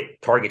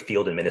Target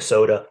Field in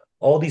Minnesota,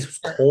 all these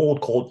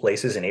cold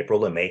places in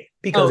April and May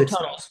because it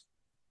smells.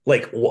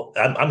 Like,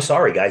 I'm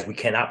sorry, guys, we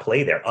cannot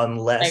play there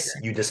unless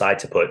you decide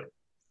to put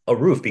a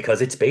roof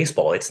because it's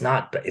baseball. It's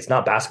not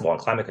basketball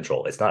and climate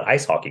control. It's not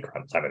ice hockey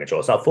climate control.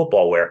 It's not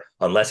football where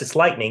unless it's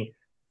lightning,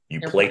 you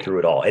play through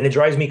it all. And it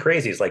drives me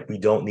crazy. It's like we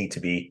don't need to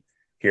be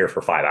here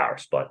for 5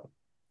 hours. But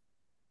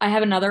I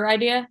have another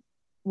idea.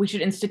 We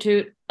should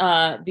institute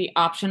the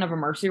option of a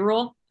mercy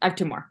rule. I have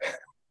 2 more.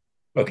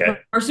 Okay.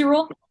 Mercy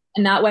rule.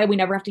 And that way we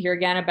never have to hear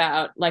again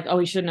about like, oh,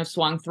 he shouldn't have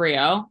swung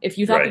 3-0. If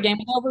you thought the game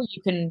was over,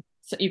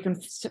 you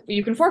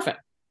can forfeit.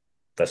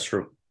 That's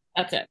true.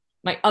 That's it.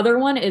 My other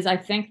one is I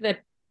think that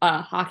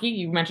hockey,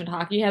 you mentioned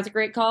hockey has a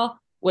great call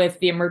with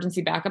the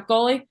emergency backup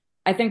goalie.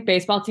 I think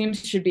baseball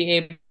teams should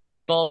be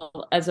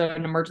able, as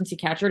an emergency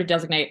catcher, to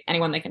designate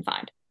anyone they can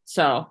find.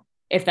 So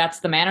if that's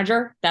the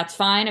manager, that's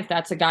fine. If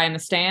that's a guy in the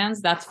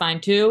stands, that's fine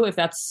too. If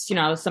that's,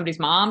 somebody's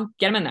mom,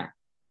 get him in there.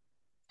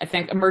 I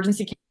think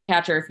emergency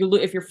catcher,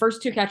 if your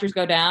first 2 catchers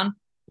go down,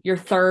 your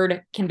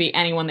third can be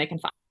anyone they can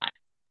find.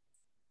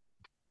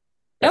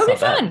 That would be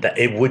fun.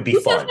 It would be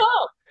fun.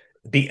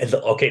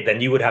 Okay, then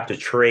you would have to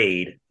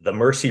trade the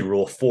mercy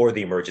rule for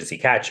the emergency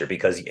catcher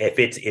because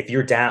if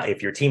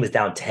your team is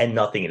down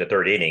 10-0 in the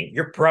 3rd inning,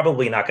 you're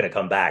probably not going to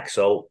come back.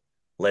 So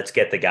let's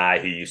get the guy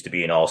who used to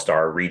be an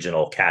all-star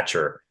regional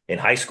catcher in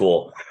high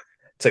school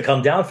to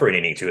come down for an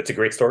inning too. It's a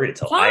great story to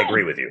tell. Fine. I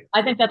agree with you.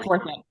 I think that's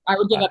worth it. I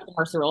would give up the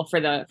mercy rule for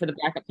the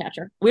backup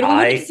catcher. We don't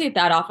need to see it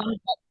that often. But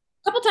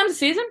a couple times a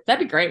season,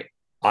 that'd be great.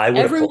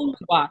 Everyone would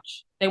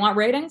watch. They want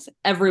ratings.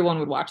 Everyone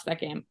would watch that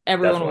game.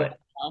 Everyone would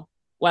know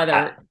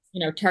whether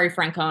Terry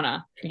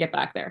Francona can get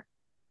back there.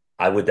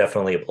 I would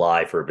definitely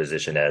apply for a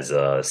position as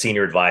a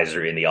senior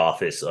advisor in the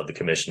office of the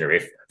commissioner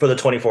if for the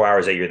 24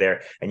 hours that you're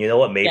there. And you know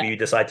what? Maybe you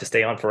decide to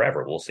stay on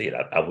forever. We'll see.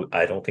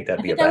 I don't think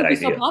that'd be a bad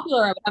idea. So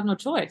popular, I would have no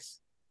choice.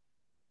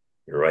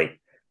 You're right.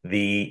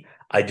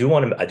 I do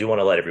want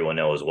to let everyone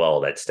know as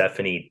well that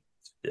Stephanie,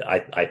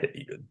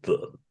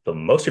 the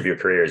most of your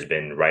career has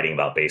been writing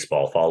about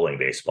baseball, following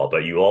baseball,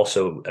 but you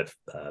also have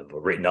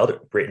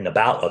written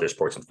about other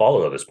sports and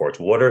followed other sports.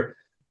 What are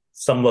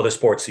some other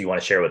sports you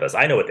want to share with us?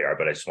 I know what they are,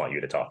 but I just want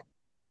you to talk.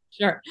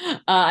 Sure.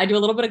 I do a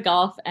little bit of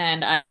golf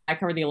and I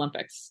cover the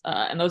Olympics.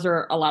 And those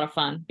are a lot of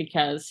fun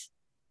because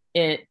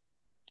it,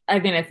 I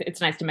mean,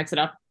 it's nice to mix it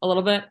up a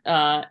little bit.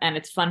 And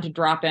it's fun to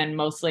drop in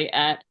mostly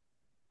at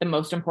the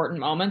most important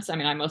moments. I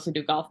mean, I mostly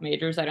do golf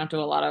majors. I don't do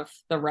a lot of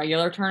the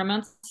regular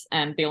tournaments.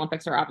 And the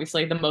Olympics are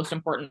obviously the most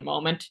important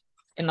moment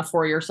in the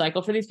 4-year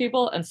cycle for these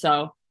people. And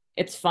so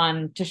it's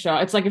fun to show.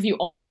 It's like if you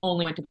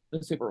only went to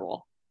the Super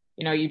Bowl,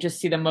 you just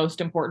see the most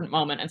important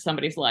moment in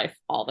somebody's life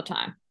all the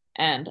time.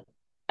 And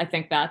I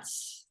think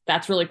that's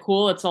really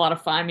cool. It's a lot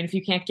of fun. I mean, if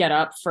you can't get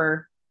up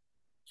for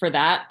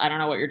that, I don't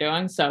know what you're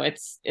doing. So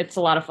it's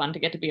a lot of fun to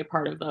get to be a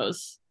part of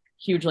those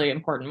hugely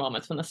important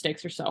moments when the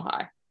stakes are so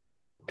high.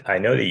 I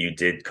know that you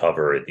did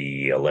cover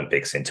the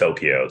Olympics in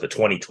Tokyo, the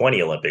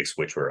 2020 Olympics,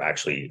 which were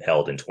actually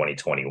held in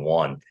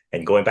 2021.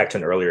 And going back to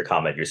an earlier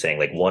comment, you're saying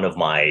like one of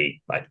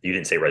you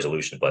didn't say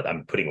resolution, but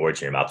I'm putting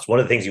words in your mouth. So one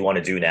of the things you want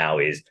to do now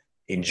is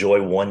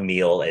enjoy one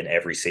meal in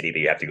every city that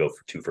you have to go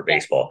to for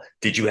baseball.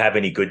 Did you have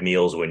any good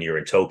meals when you were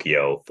in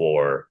Tokyo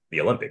for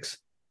the Olympics?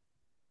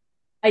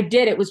 I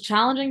did. It was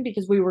challenging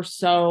because we were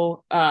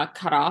so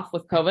cut off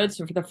with COVID.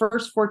 So for the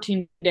first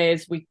 14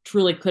 days, we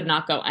truly could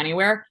not go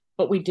anywhere,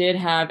 but we did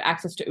have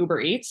access to Uber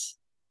Eats.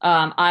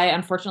 I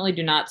unfortunately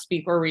do not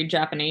speak or read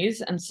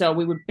Japanese. And so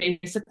we would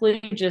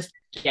basically just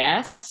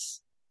guess.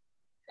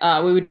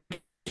 We would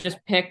just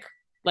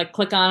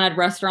click on a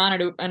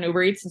restaurant and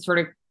Uber Eats and sort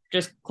of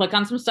just click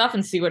on some stuff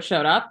and see what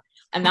showed up.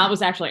 And that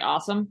was actually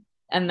awesome.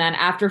 And then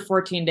after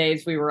 14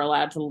 days, we were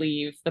allowed to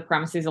leave the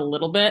premises a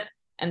little bit.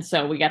 And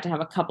so we got to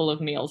have a couple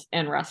of meals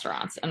in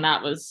restaurants. And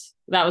that was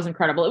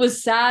incredible. It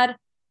was sad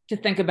to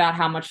think about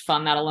how much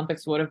fun that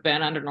Olympics would have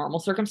been under normal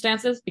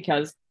circumstances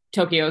because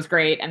Tokyo is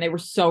great and they were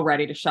so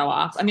ready to show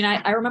off. I mean,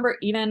 I remember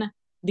even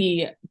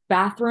the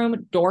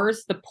bathroom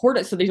doors,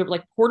 so these are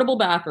like portable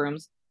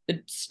bathrooms.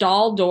 The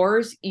stall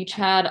doors each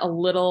had a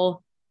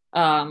little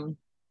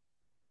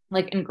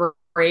like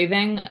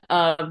engraving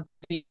of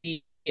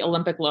the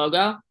Olympic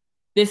logo.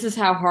 This is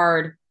how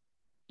hard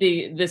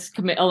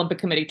Olympic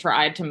committee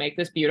tried to make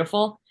this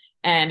beautiful.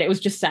 And it was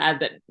just sad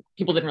that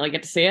people didn't really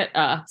get to see it.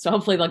 So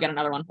hopefully they'll get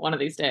another one of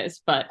these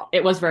days. But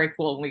it was very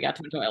cool and we got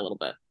to enjoy a little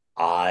bit.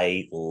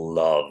 I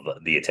love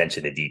the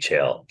attention to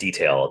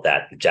detail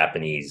that the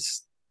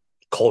Japanese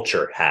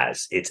culture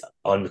has.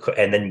 And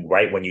then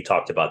right when you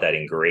talked about that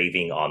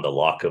engraving on the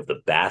lock of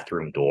the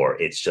bathroom door,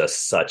 it's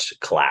just such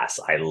class.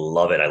 I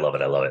love it. I love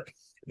it. I love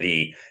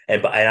it.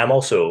 And I'm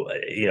also,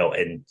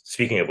 and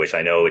speaking of which,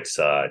 I know it's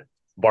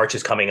March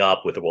is coming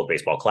up with the World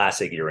Baseball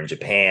Classic. You're in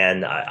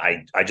Japan.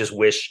 I just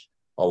wish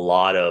a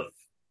lot of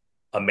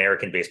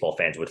American baseball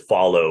fans would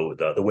follow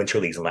the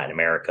winter leagues in Latin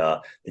America,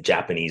 the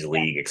Japanese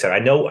league, et cetera.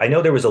 I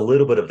know there was a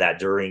little bit of that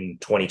during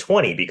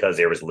 2020 because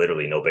there was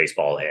literally no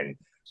baseball and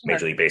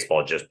Major League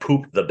Baseball just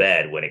pooped the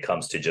bed when it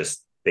comes to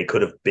they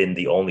could have been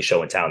the only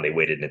show in town. They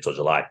waited until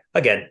July.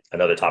 Again,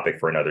 another topic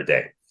for another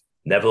day.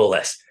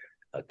 Nevertheless,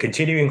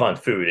 continuing on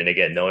food, and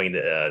again, knowing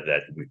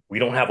that we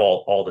don't have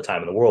all the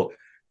time in the world,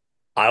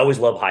 I always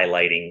love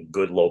highlighting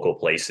good local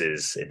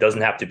places. It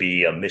doesn't have to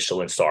be a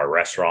Michelin star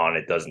restaurant.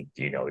 It doesn't,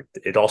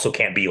 it also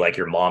can't be like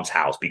your mom's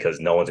house because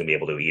no one's gonna be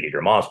able to eat at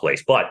your mom's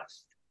place. But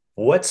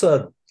what's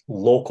a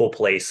local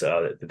place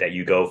that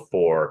you go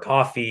for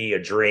coffee, a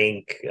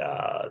drink,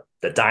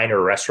 the diner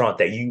or restaurant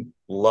that you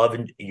love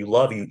and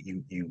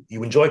you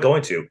enjoy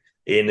going to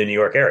in the New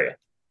York area?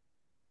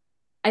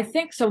 I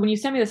think so. When you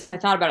sent me this, I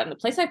thought about it. And the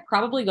place I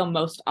probably go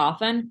most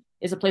often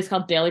is a place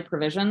called Daily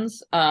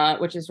Provisions,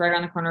 which is right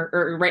around the corner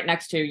or right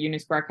next to Union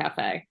Square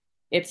Cafe.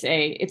 It's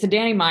a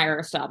Danny Meyer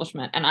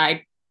establishment, and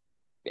I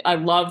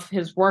love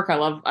his work. I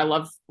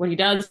love what he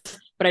does,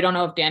 but I don't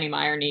know if Danny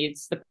Meyer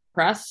needs the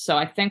press. So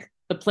I think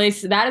the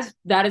place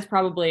that is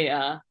probably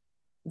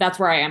that's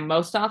where I am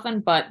most often.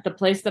 But the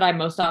place that I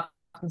most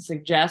often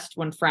suggest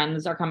when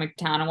friends are coming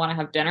to town and want to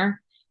have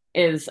dinner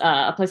is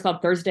a place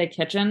called Thursday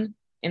Kitchen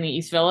in the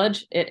East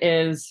Village.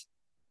 It's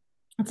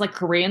like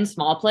Korean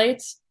small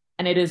plates.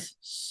 And it is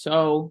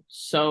so,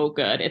 so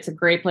good. It's a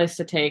great place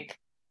to take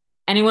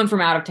anyone from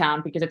out of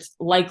town because it's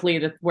likely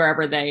that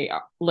wherever they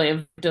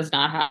live does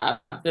not have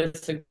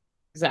this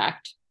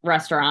exact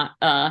restaurant.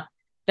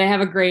 They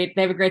have a great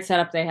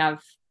setup. They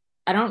have,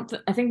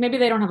 I think maybe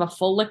they don't have a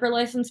full liquor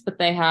license, but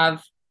they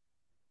have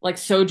like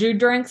soju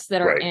drinks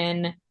that are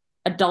in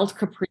adult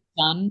Capri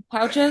Sun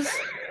pouches,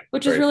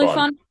 which is really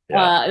fun.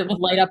 Yeah. With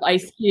light up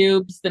ice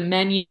cubes, the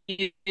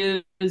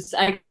menus.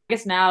 I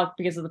guess now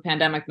because of the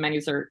pandemic, the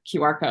menus are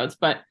QR codes,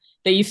 but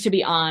they used to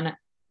be on.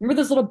 Remember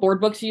those little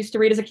board books you used to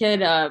read as a kid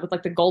with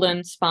like the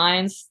golden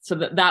spines? So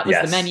that was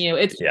the menu.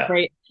 It's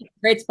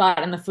great spot,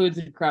 and the food's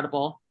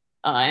incredible.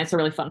 And it's a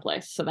really fun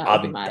place. So that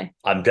would be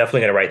I'm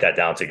definitely going to write that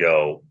down to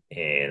go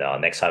in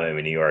next time I'm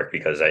in New York,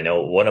 because I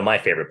know one of my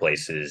favorite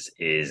places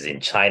is in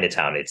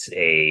Chinatown. It's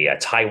a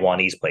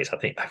Taiwanese place.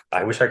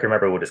 I wish I could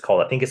remember what it's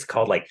called. I think it's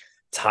called like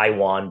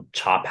Taiwan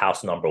Chop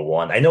House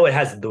 #1. I know it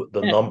has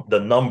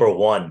the number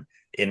one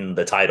in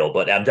the title,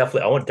 but I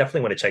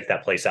definitely want to check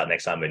that place out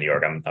next time I'm in New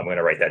York. I'm going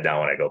to write that down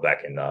when I go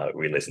back and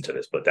re-listen to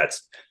this. But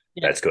that's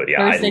good.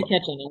 Yeah, Thursday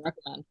Kitchen, I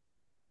recommend.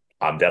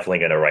 I'm definitely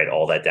going to write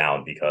all that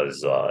down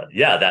because,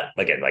 that,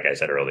 again, like I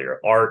said earlier,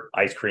 art,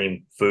 ice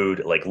cream,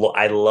 food,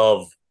 I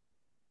love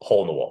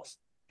hole in the walls.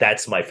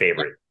 That's my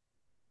favorite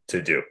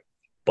to do.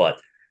 But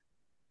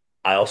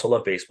I also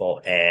love baseball,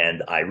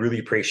 and I really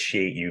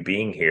appreciate you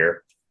being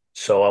here.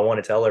 So I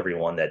want to tell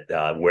everyone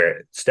that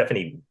where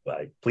Stephanie,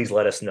 please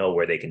let us know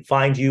where they can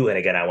find you. And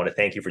again, I want to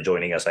thank you for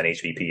joining us on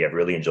HVP. I've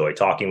really enjoyed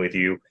talking with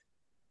you.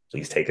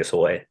 Please take us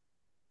away.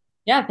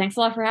 Yeah, thanks a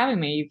lot for having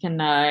me. You can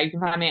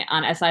find me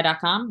on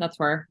si.com. That's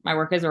where my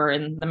work is, or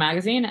in the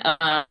magazine.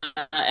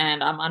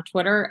 And I'm on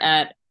Twitter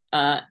at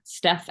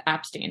Steph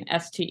Apstein,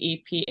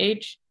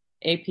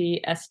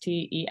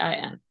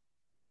 STEPHAPSTEIN.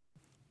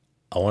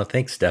 I want to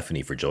thank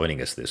Stephanie for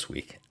joining us this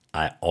week.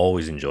 I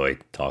always enjoy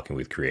talking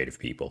with creative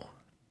people.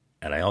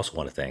 And I also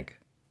want to thank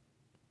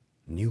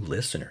new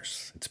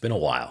listeners. It's been a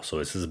while, so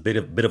this is a bit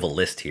of a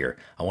list here.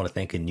 I want to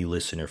thank a new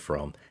listener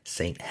from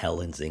St.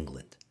 Helens,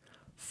 England,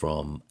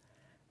 from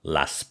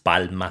Las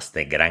Palmas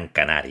de Gran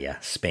Canaria,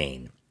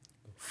 Spain,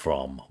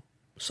 from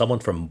someone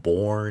from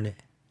Bourne,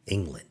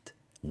 England,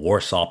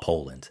 Warsaw,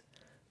 Poland,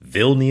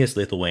 Vilnius,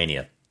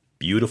 Lithuania.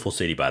 Beautiful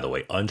city, by the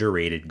way.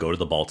 Underrated. Go to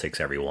the Baltics,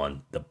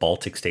 everyone. The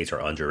Baltic states are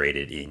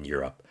underrated in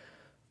Europe.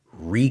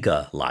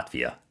 Riga,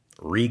 Latvia.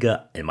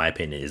 Riga, in my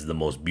opinion, is the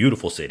most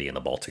beautiful city in the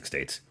Baltic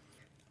states.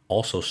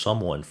 Also,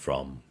 someone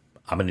from,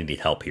 I'm going to need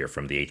help here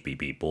from the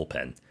HBP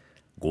bullpen,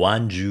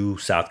 Gwangju,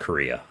 South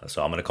Korea.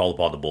 So I'm going to call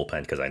upon the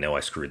bullpen because I know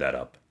I screwed that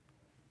up.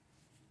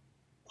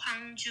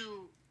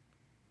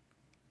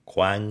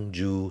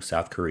 Gwangju,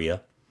 South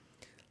Korea.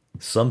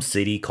 Some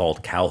city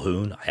called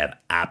Calhoun. I have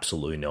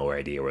absolutely no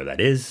idea where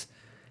that is.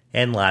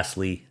 And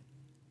lastly,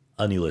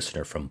 a new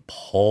listener from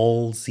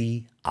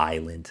Palsy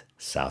Island,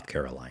 South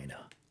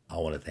Carolina. I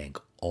want to thank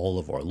all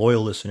of our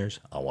loyal listeners.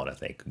 I want to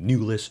thank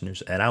new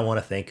listeners. And I want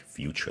to thank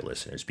future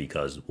listeners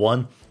because,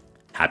 one,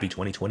 happy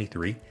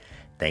 2023.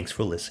 Thanks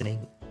for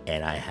listening.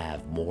 And I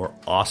have more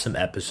awesome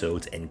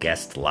episodes and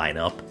guests line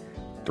up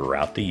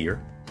throughout the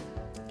year.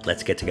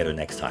 Let's get together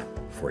next time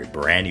for a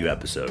brand new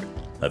episode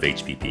of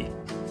HBP,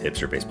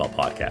 Hipster Baseball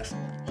Podcast.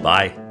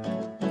 Bye.